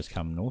 can you guys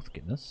come north,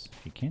 get this,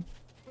 if you can?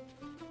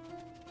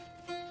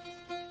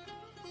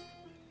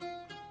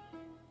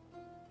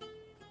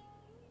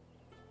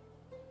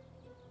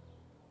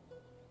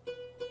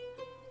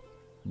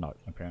 No,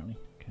 apparently.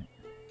 Okay.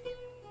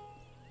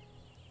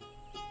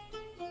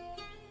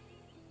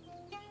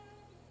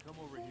 Come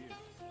over here.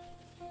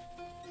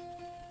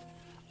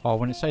 Oh,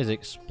 when it says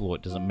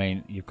exploit, does it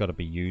mean you've got to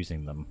be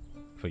using them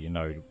for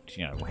how to use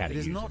them? It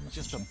is not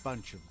just a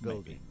bunch of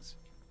buildings.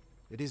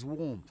 It is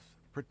warmth,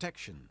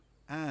 protection,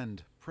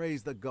 and,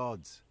 praise the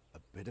gods, a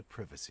bit of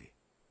privacy.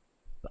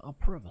 But our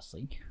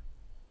privacy?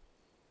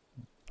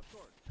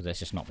 Because that's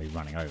just not me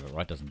running over,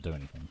 right? Doesn't do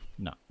anything.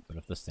 No, but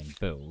if this thing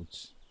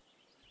builds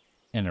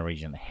in a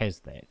region that has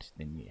that,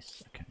 then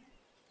yes, okay.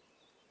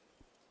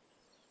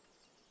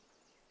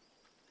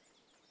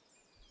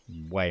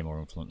 Way more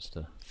influence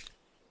to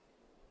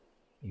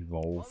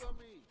evolve.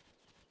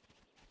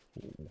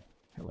 Ooh,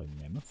 hello,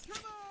 mammoth.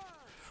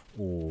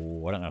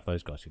 Oh, I don't know if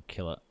those guys could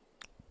kill it.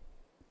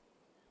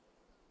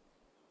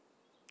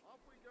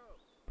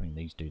 Bring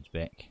these dudes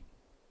back.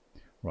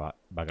 Right,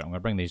 bugger. I'm going to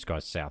bring these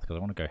guys south because I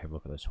want to go have a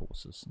look at those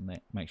horses and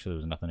that. Make sure there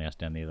was nothing else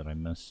down there that I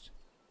missed.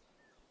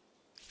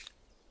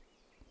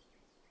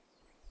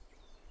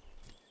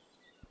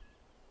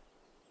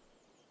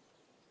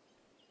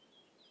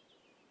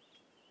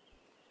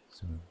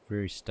 So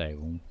very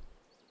stable.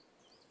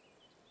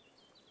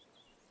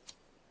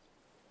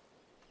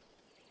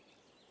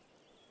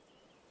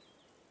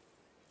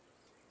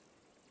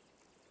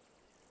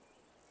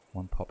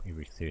 One pop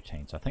every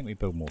 13, so I think we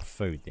build more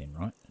food then,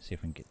 right? See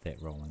if we can get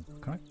that rolling.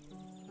 Can I?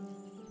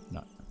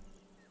 No.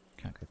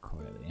 Can't go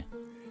quite out there.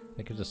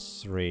 That gives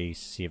us 3,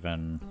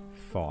 7,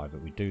 5,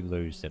 but we do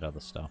lose that other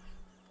stuff.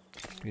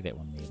 Do that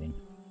one there then.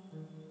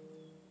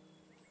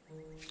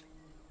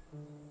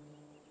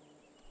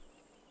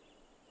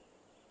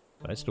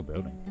 But it's still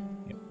building.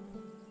 Yep.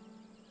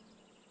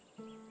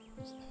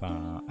 That's the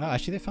farm. Oh,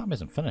 actually, their farm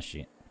isn't finished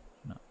yet.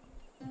 No.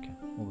 Okay.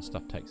 All the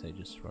stuff takes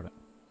ages. Right.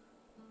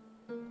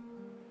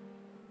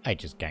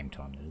 Ages game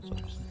time, it is,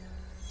 obviously.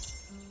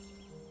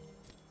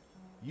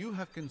 You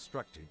have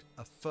constructed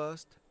a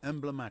first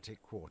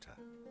emblematic quarter.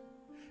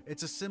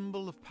 It's a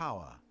symbol of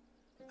power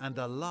and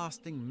a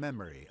lasting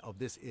memory of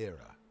this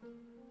era.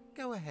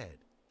 Go ahead.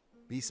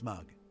 Be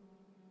smug.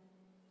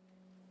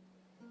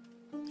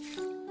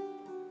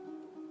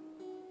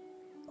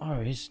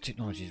 Oh, his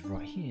technology is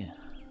right here.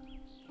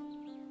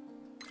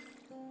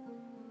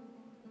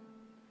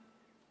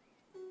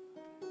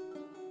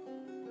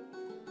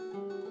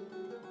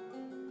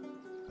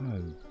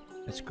 Oh,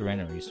 it's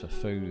granaries for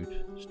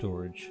food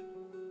storage.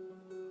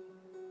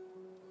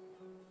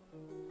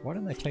 Why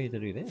didn't they tell you to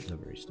do that at the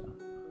very start?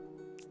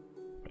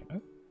 Don't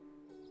know.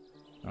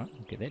 Alright,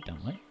 we'll get that done,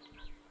 mate.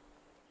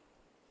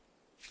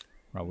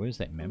 Right, where's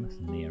that mammoth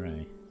in there,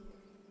 eh?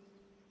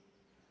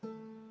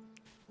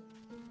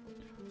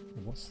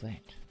 What's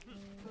that?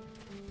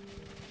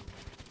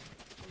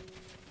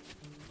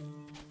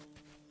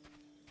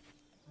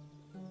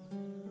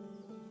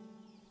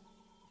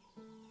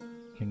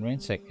 Can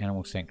ransack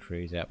animal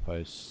sanctuaries,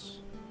 outposts,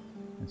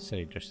 and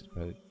City just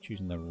by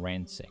choosing the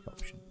ransack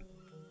option.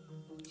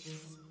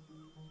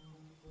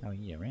 Oh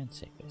yeah,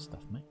 ransack that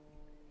stuff, mate.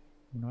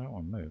 No, I don't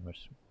want to move. I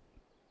just...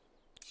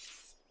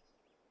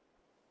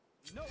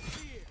 No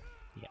fear.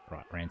 Yeah,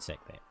 right,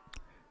 ransack that.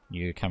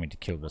 You're coming to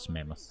kill this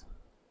mammoth.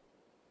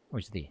 Oh,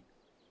 he's there.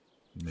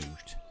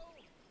 Moved.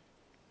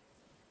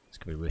 This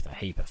could be worth a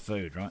heap of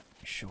food, right?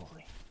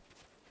 Surely.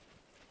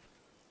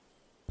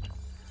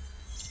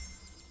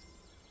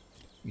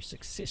 You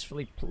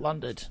successfully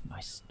plundered.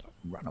 Nice. Don't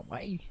run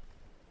away.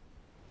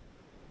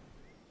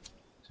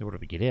 So what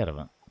did we get out of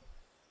it?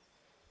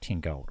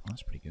 10 gold. Oh,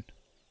 that's pretty good.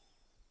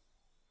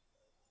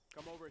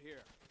 Come over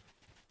here.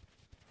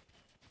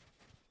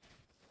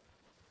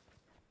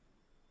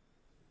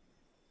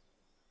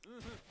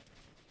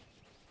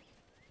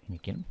 Can you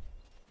get him?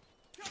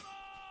 Come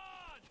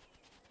on!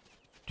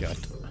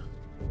 Just.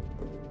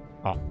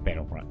 Oh,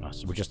 battle. Right,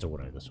 nice. We'll just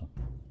auto this one.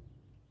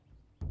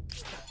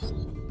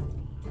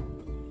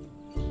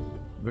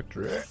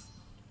 Victory!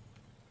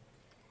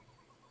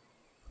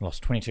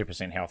 Lost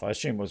 22% health. I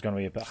assume it was going to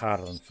be a bit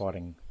harder than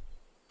fighting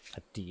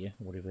a deer,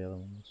 or whatever the other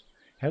one was.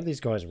 How do these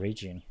guys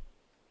regen?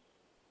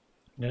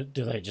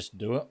 Do they just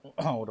do it?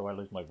 Oh, or do I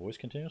lose my voice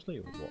continuously,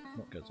 or what?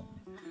 What goes on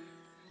there?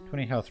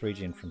 20 health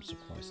regen from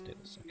supply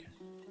status. Okay.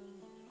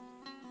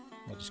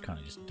 I just kind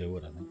of just do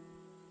it, I think.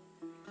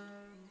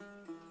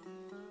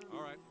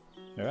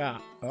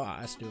 Alright. Alright,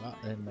 let's do that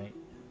then, mate.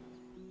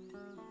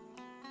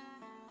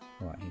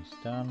 Right, he's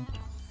done.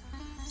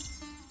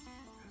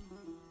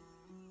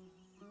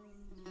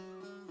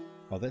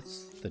 Oh,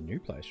 that's the new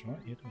place, right?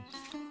 Yeah, it is.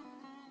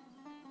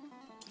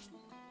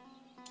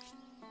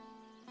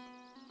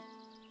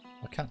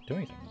 I can't do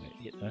anything with it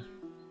yet, though.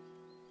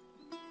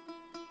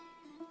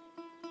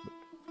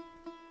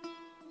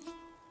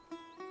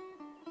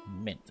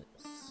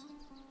 Memphis.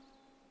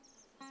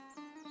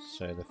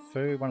 So the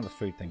food, one of the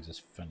food things is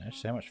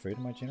finished. How much food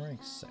am I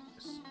generating? 6.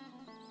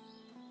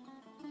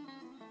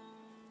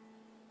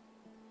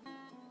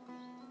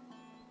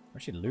 We're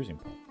actually losing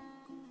pop.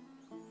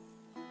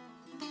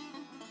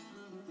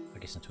 I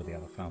guess until the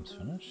other farm's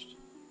finished.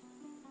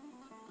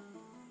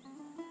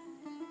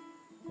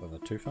 Or the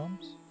 2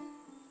 farms?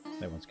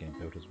 That one's getting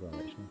built as well,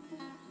 actually.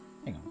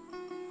 Hang on.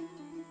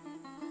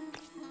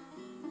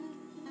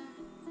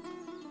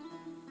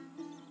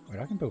 Wait,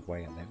 I can build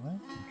way out that way?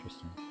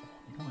 Interesting.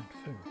 You don't like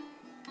food.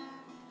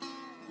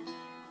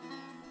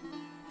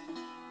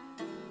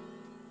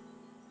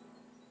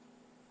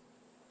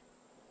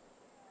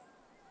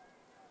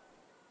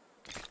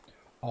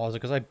 Oh, is it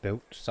because I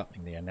built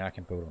something there? Now I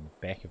can build on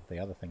the back of the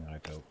other thing that I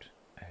built.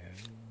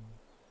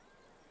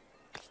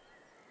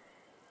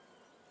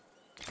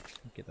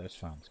 Get those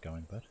farms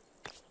going, bud.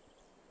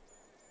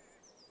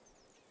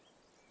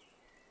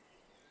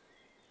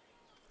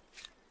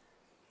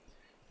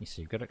 You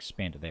see, you've got to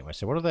expand it that way.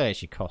 So what do they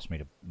actually cost me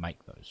to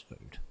make those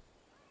food?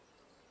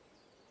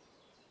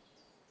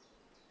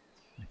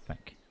 I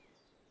think.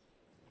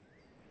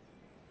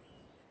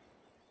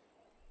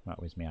 Right,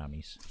 where's my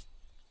armies?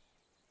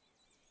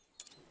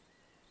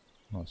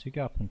 Right, so you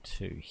go up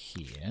into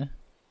here.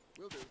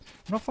 Will do.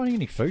 I'm not finding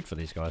any food for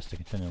these guys to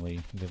continually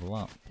level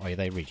up. Oh yeah,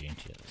 they regen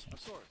to this.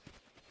 Of course.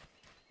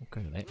 We'll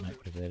go to that, mate,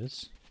 whatever that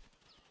is.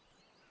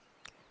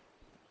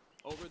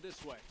 Over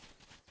this way.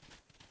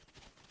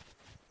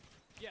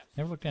 Yes.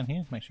 Have a look down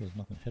here, make sure there's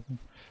nothing hidden.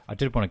 I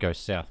did want to go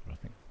south, but I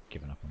think I've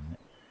given up on that.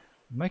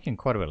 I'm making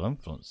quite a bit of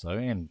influence though,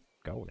 and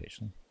gold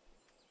actually.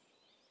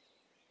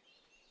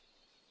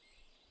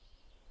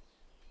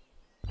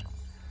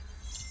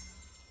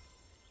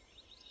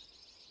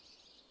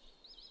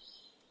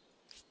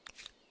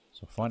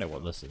 So find out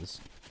what this is.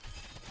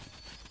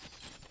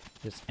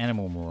 This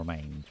animal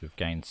remains. We've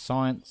gained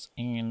science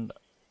and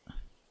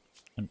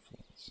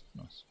influence.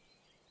 Nice.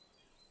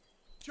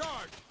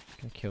 Charge!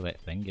 Go kill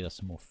that thing, get us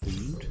some more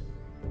food.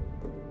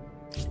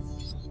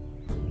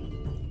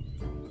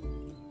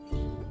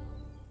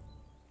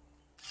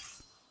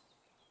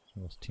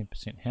 Lost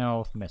 10%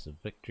 health, massive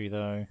victory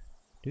though.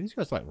 Do these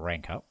guys like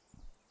rank up?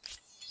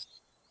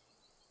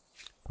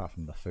 Apart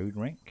from the food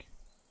rank.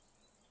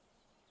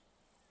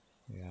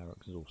 We are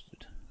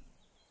exhausted.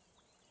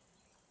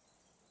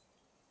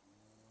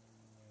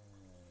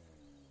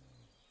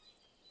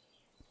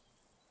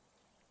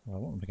 Well, I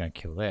want them to go and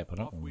kill that, but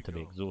I don't want them to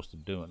be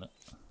exhausted doing it.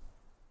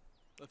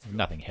 There's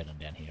nothing hidden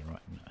down here, right?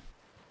 No.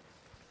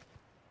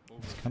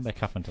 Let's come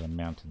back up into the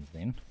mountains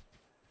then.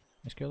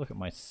 Let's go look at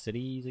my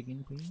cities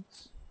again,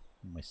 please.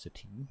 My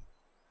city.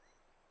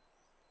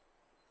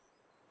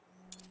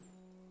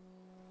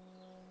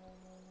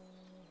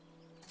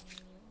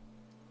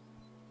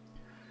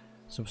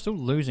 So we're still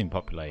losing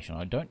population.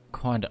 I don't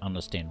kind of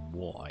understand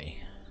why.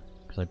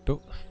 Because I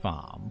built the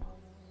farm.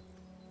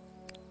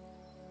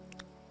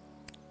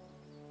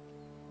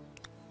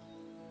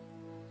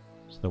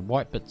 So the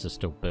white bits are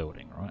still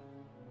building, right?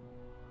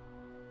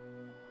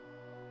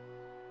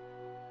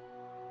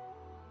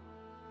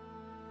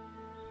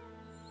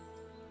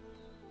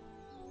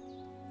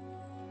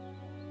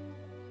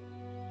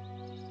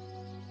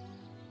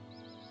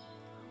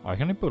 I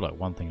can only build like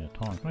one thing at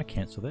a time. Can I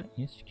cancel that?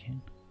 Yes, you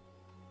can.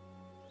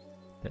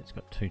 That's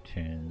got 2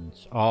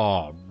 turns.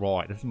 Oh,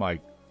 right. This is my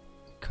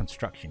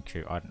construction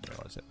queue. I didn't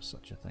realise that was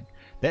such a thing.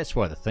 That's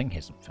why the thing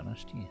hasn't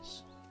finished,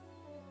 yes.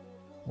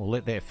 We'll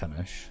let that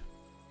finish.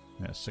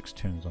 Now 6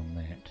 turns on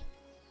that.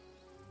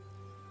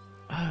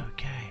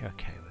 Okay, we're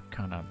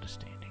kind of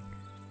understanding.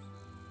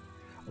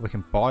 We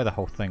can buy the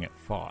whole thing at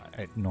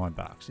 $9.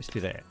 Let's do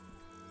that.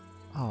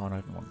 Oh, no,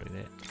 I don't want to do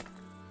that.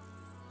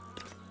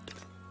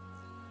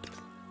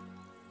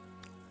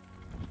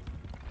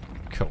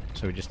 Cool.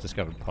 So we just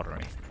discovered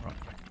pottery. Right.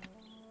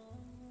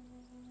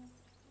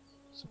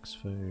 6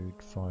 food,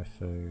 5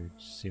 food,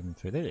 7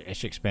 food. They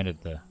actually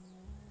expanded the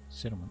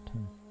settlement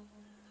too.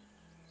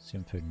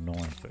 7 food, 9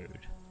 food.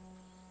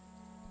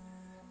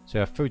 So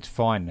our food's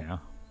fine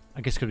now.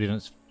 I guess because we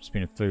didn't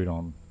spend food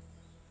on...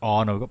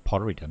 Oh no, we got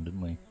pottery done,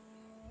 didn't we?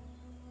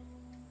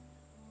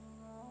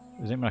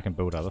 Does that mean I can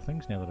build other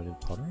things now that I did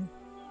pottery?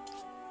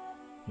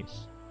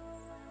 Yes.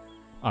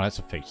 Oh, that's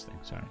a feast thing,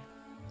 sorry.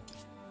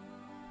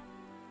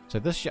 So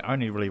this you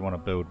only really want to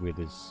build where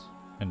there's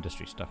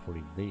industry stuff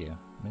already there.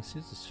 And it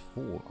says there's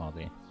 4 are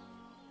there.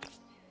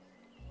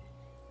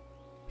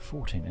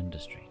 14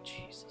 industry,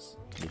 Jesus.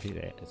 You do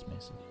that, it's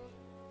massive.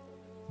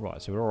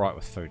 Right, so we're alright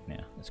with food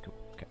now. That's cool.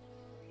 Okay.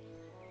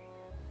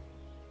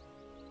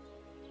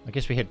 I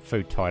guess we had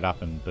food tied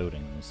up in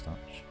building and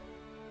such.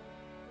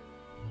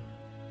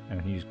 And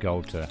we can use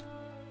gold to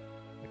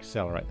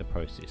accelerate the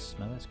process.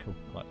 No, that's cool.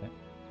 I like that.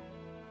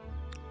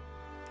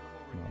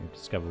 Right, we'll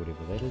discover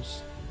whatever that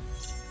is.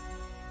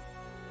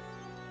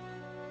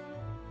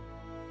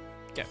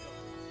 Go.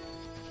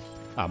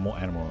 Ah, more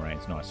animal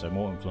reigns. Nice. So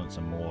more influence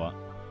and more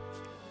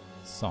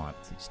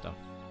science and stuff.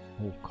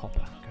 More copper.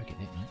 Go get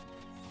that, mate.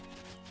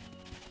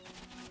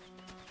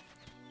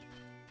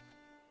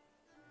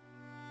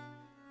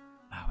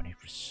 Oh, we need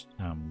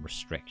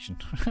restriction.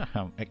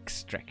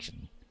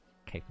 Extraction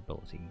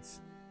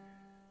capabilities.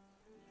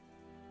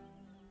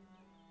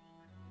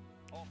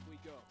 Off we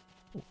go.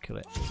 Oh, kill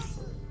it.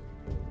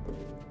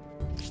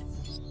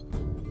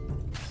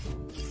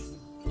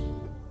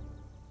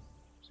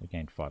 So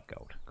gained 5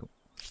 gold. Cool.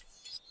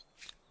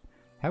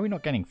 How are we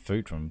not getting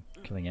food from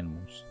killing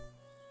animals?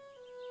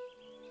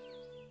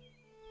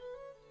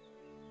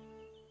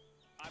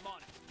 I'm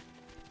on it.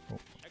 Oh,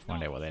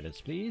 find out what that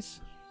is,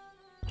 please.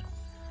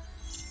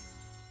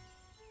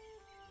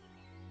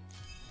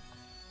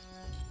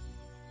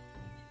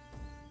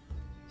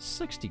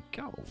 $60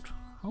 gold.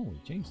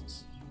 Holy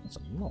Jesus, that's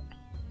a lot.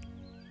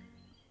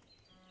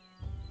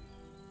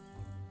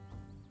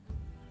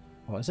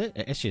 What is it?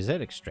 Actually, is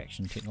that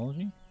extraction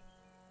technology?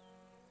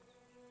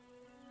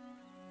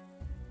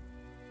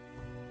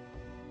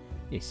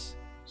 Yes.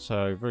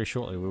 So very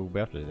shortly we will be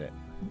able to do that.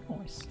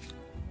 Nice.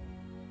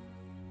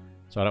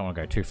 So I don't want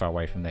to go too far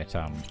away from that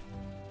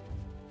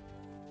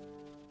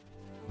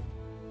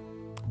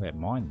that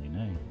mine then,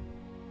 eh?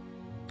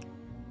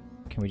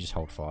 Can we just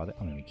hold fire there?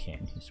 I mean we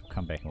can. Yes, we'll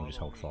come back and we'll just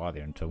hold fire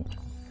there until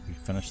we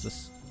finish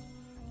this.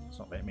 It's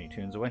not that many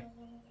turns away.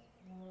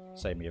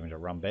 Save me having to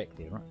run back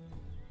there, right?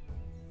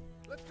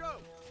 Let's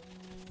go.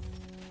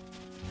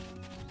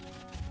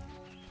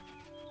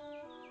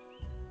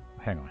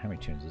 Hang on, how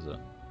many turns is it?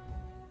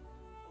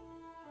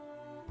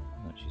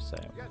 What did you say?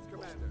 Yes,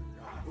 Commander.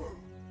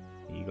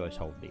 You guys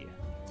hold there.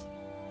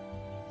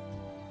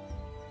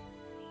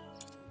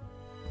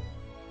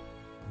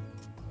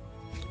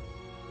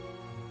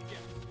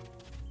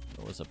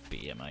 That was a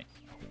beer, mate.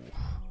 Oof.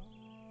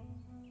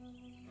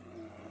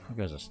 You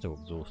guys are still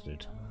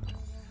exhausted.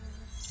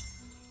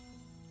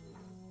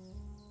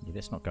 Yeah,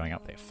 that's not going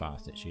up that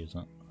fast, actually, is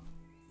it?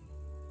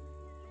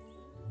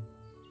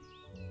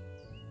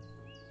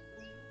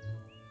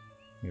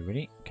 You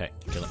ready? Okay,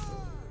 kill it.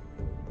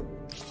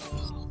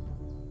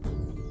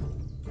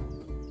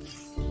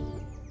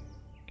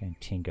 Getting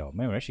 10 gold.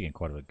 Man, we're actually getting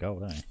quite a bit of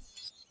gold, eh?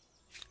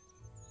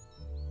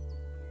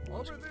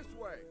 Over this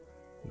way.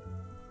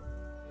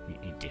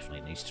 He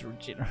definitely needs to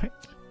regenerate.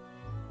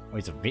 Oh,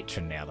 he's a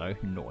veteran now, though.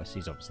 Nice.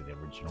 He's obviously the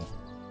original.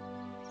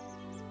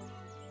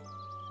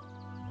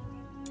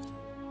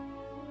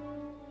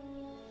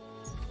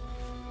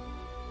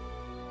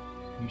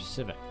 New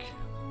Civic.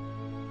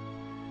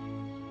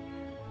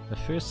 The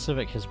first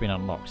Civic has been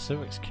unlocked.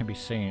 Civics can be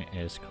seen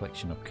as a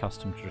collection of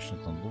custom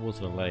traditions and laws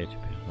that allow you to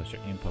personalize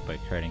your empire by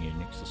creating a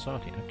unique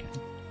society.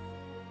 Okay.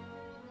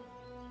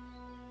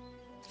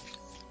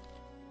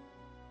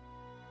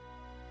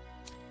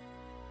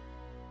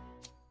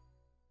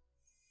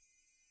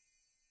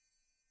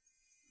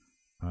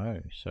 Oh,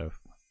 so...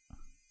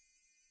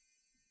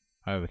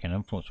 Oh, we can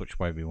influence which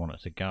way we want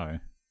it to go.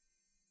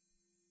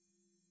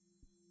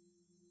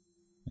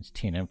 It's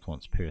 10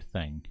 influence per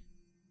thing.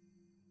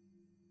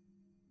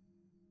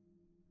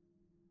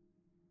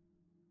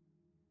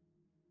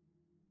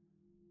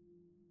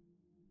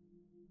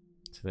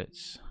 So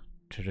that's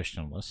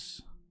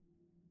traditionalists.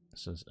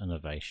 This is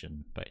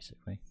innovation,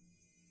 basically.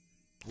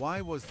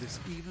 Why was this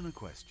even a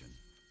question?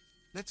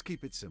 Let's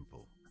keep it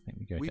simple. I think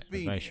we go We've to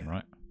been innovation, here.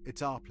 right?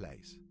 It's our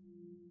place.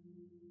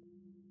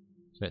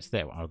 So that's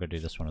that one. I'll go do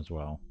this one as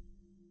well.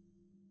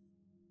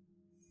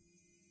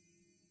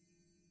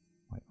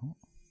 Wait, what?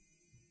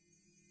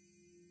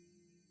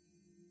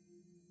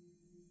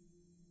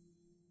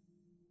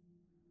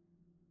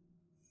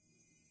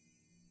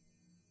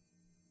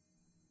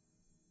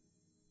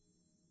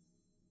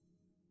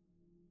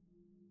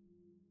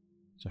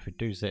 So if we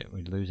do that,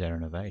 we lose our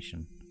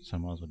innovation. So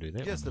might as well do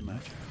that. Just one,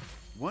 imagine.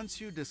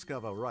 Once you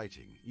discover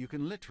writing, you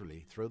can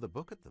literally throw the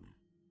book at them.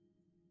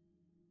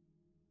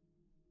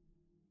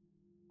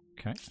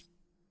 Okay.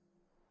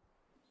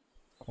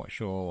 Quite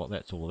sure what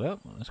that's all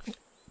about. Well, that's cool.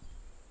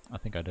 I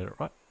think I did it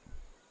right.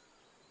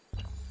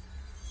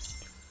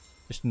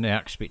 Just now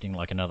expecting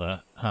like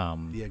another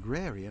The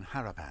agrarian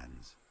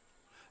Harapans.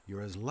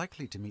 You're as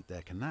likely to meet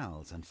their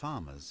canals and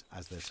farmers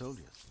as their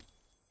soldiers.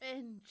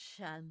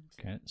 Enchanted.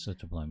 Okay, it's a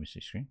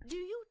diplomacy screen. Do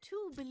you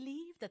too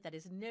believe that there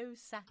is no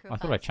sacrifice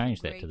I thought I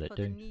changed that too to great that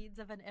for the too. needs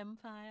of an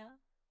empire?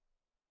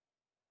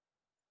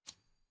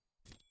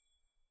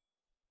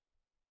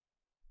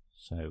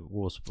 So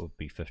wars would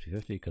be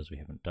 50-50 because we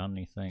haven't done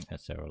anything.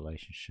 That's our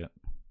relationship.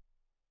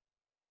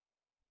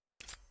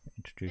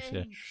 Introduce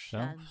ourselves.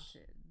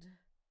 Enchanted.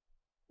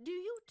 Do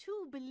you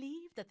too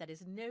believe that there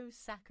is no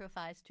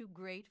sacrifice too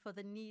great for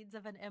the needs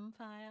of an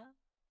empire?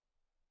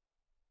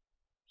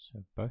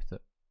 So both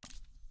it.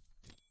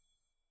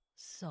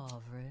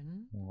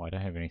 Sovereign. Well, I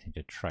don't have anything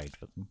to trade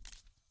for them.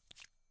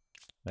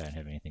 They don't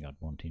have anything I'd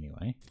want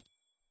anyway.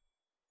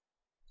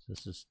 So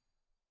this is...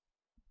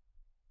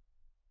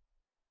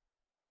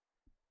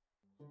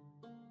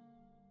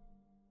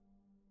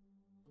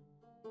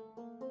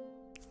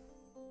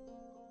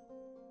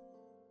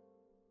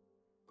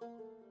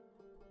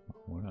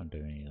 We're not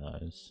doing any of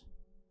those.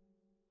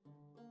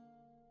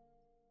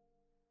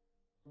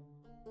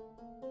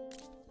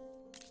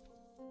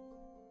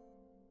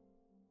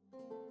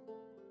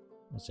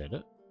 Is that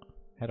it?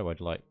 How do I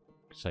like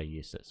say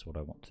yes, that's what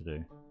I want to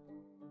do?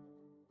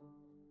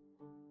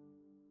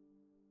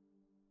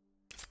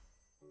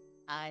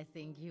 I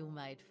think you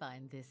might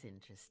find this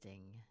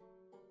interesting.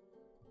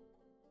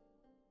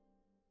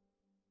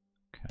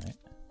 Okay.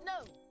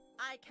 No,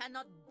 I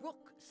cannot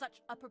brook such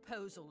a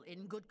proposal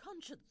in good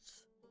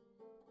conscience.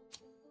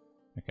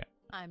 Okay.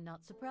 I'm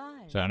not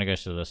surprised. So it only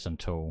goes to this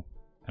until,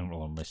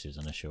 well, unless there's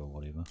an issue or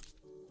whatever.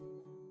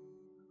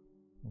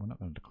 We're not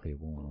going to declare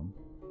war on them.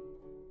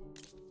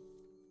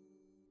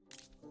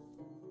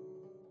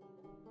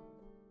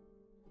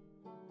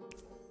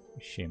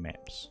 Share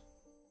maps.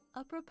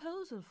 A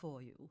proposal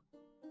for you.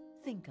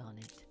 Think on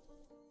it.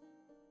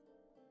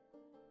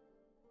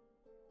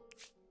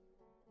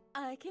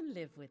 I can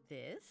live with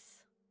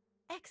this.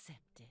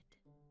 Accept it.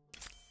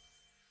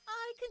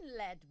 I can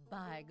let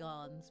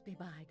bygones be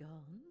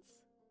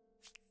bygones.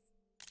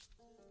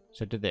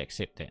 So did they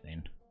accept that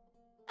then?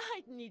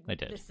 I needn't They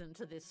did. listen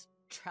to this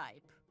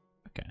tripe.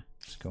 Okay,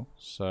 that's cool.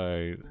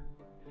 So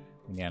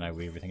we now know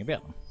everything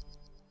about them.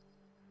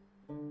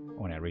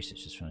 Oh, and our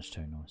research is finished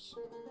too, nice.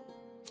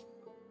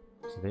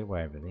 So they're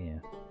way over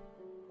there.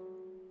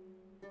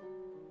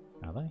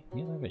 Are they?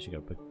 Yeah, they've actually got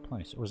a big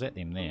place. Or is that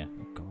them there?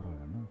 Oh god, I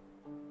don't know.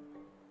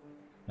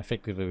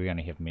 Effectively, we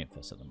only have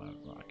Memphis at the moment.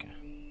 Right, okay.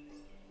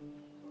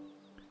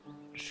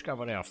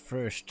 Discovered our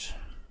first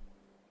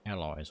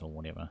allies or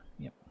whatever.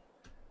 Yep.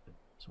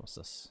 So what's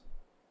this?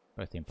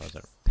 Both empires are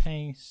at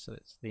peace, so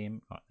that's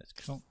them. Right, that's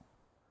cool.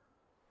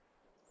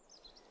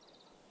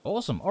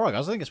 Awesome. Alright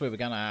guys, I think that's where we're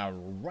going to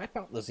wrap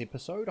up this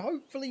episode.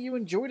 Hopefully you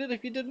enjoyed it.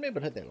 If you did,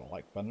 remember to hit that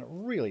like button. It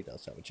really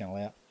does help the channel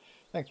out.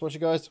 Thanks for watching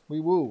guys. We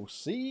will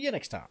see you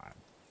next time.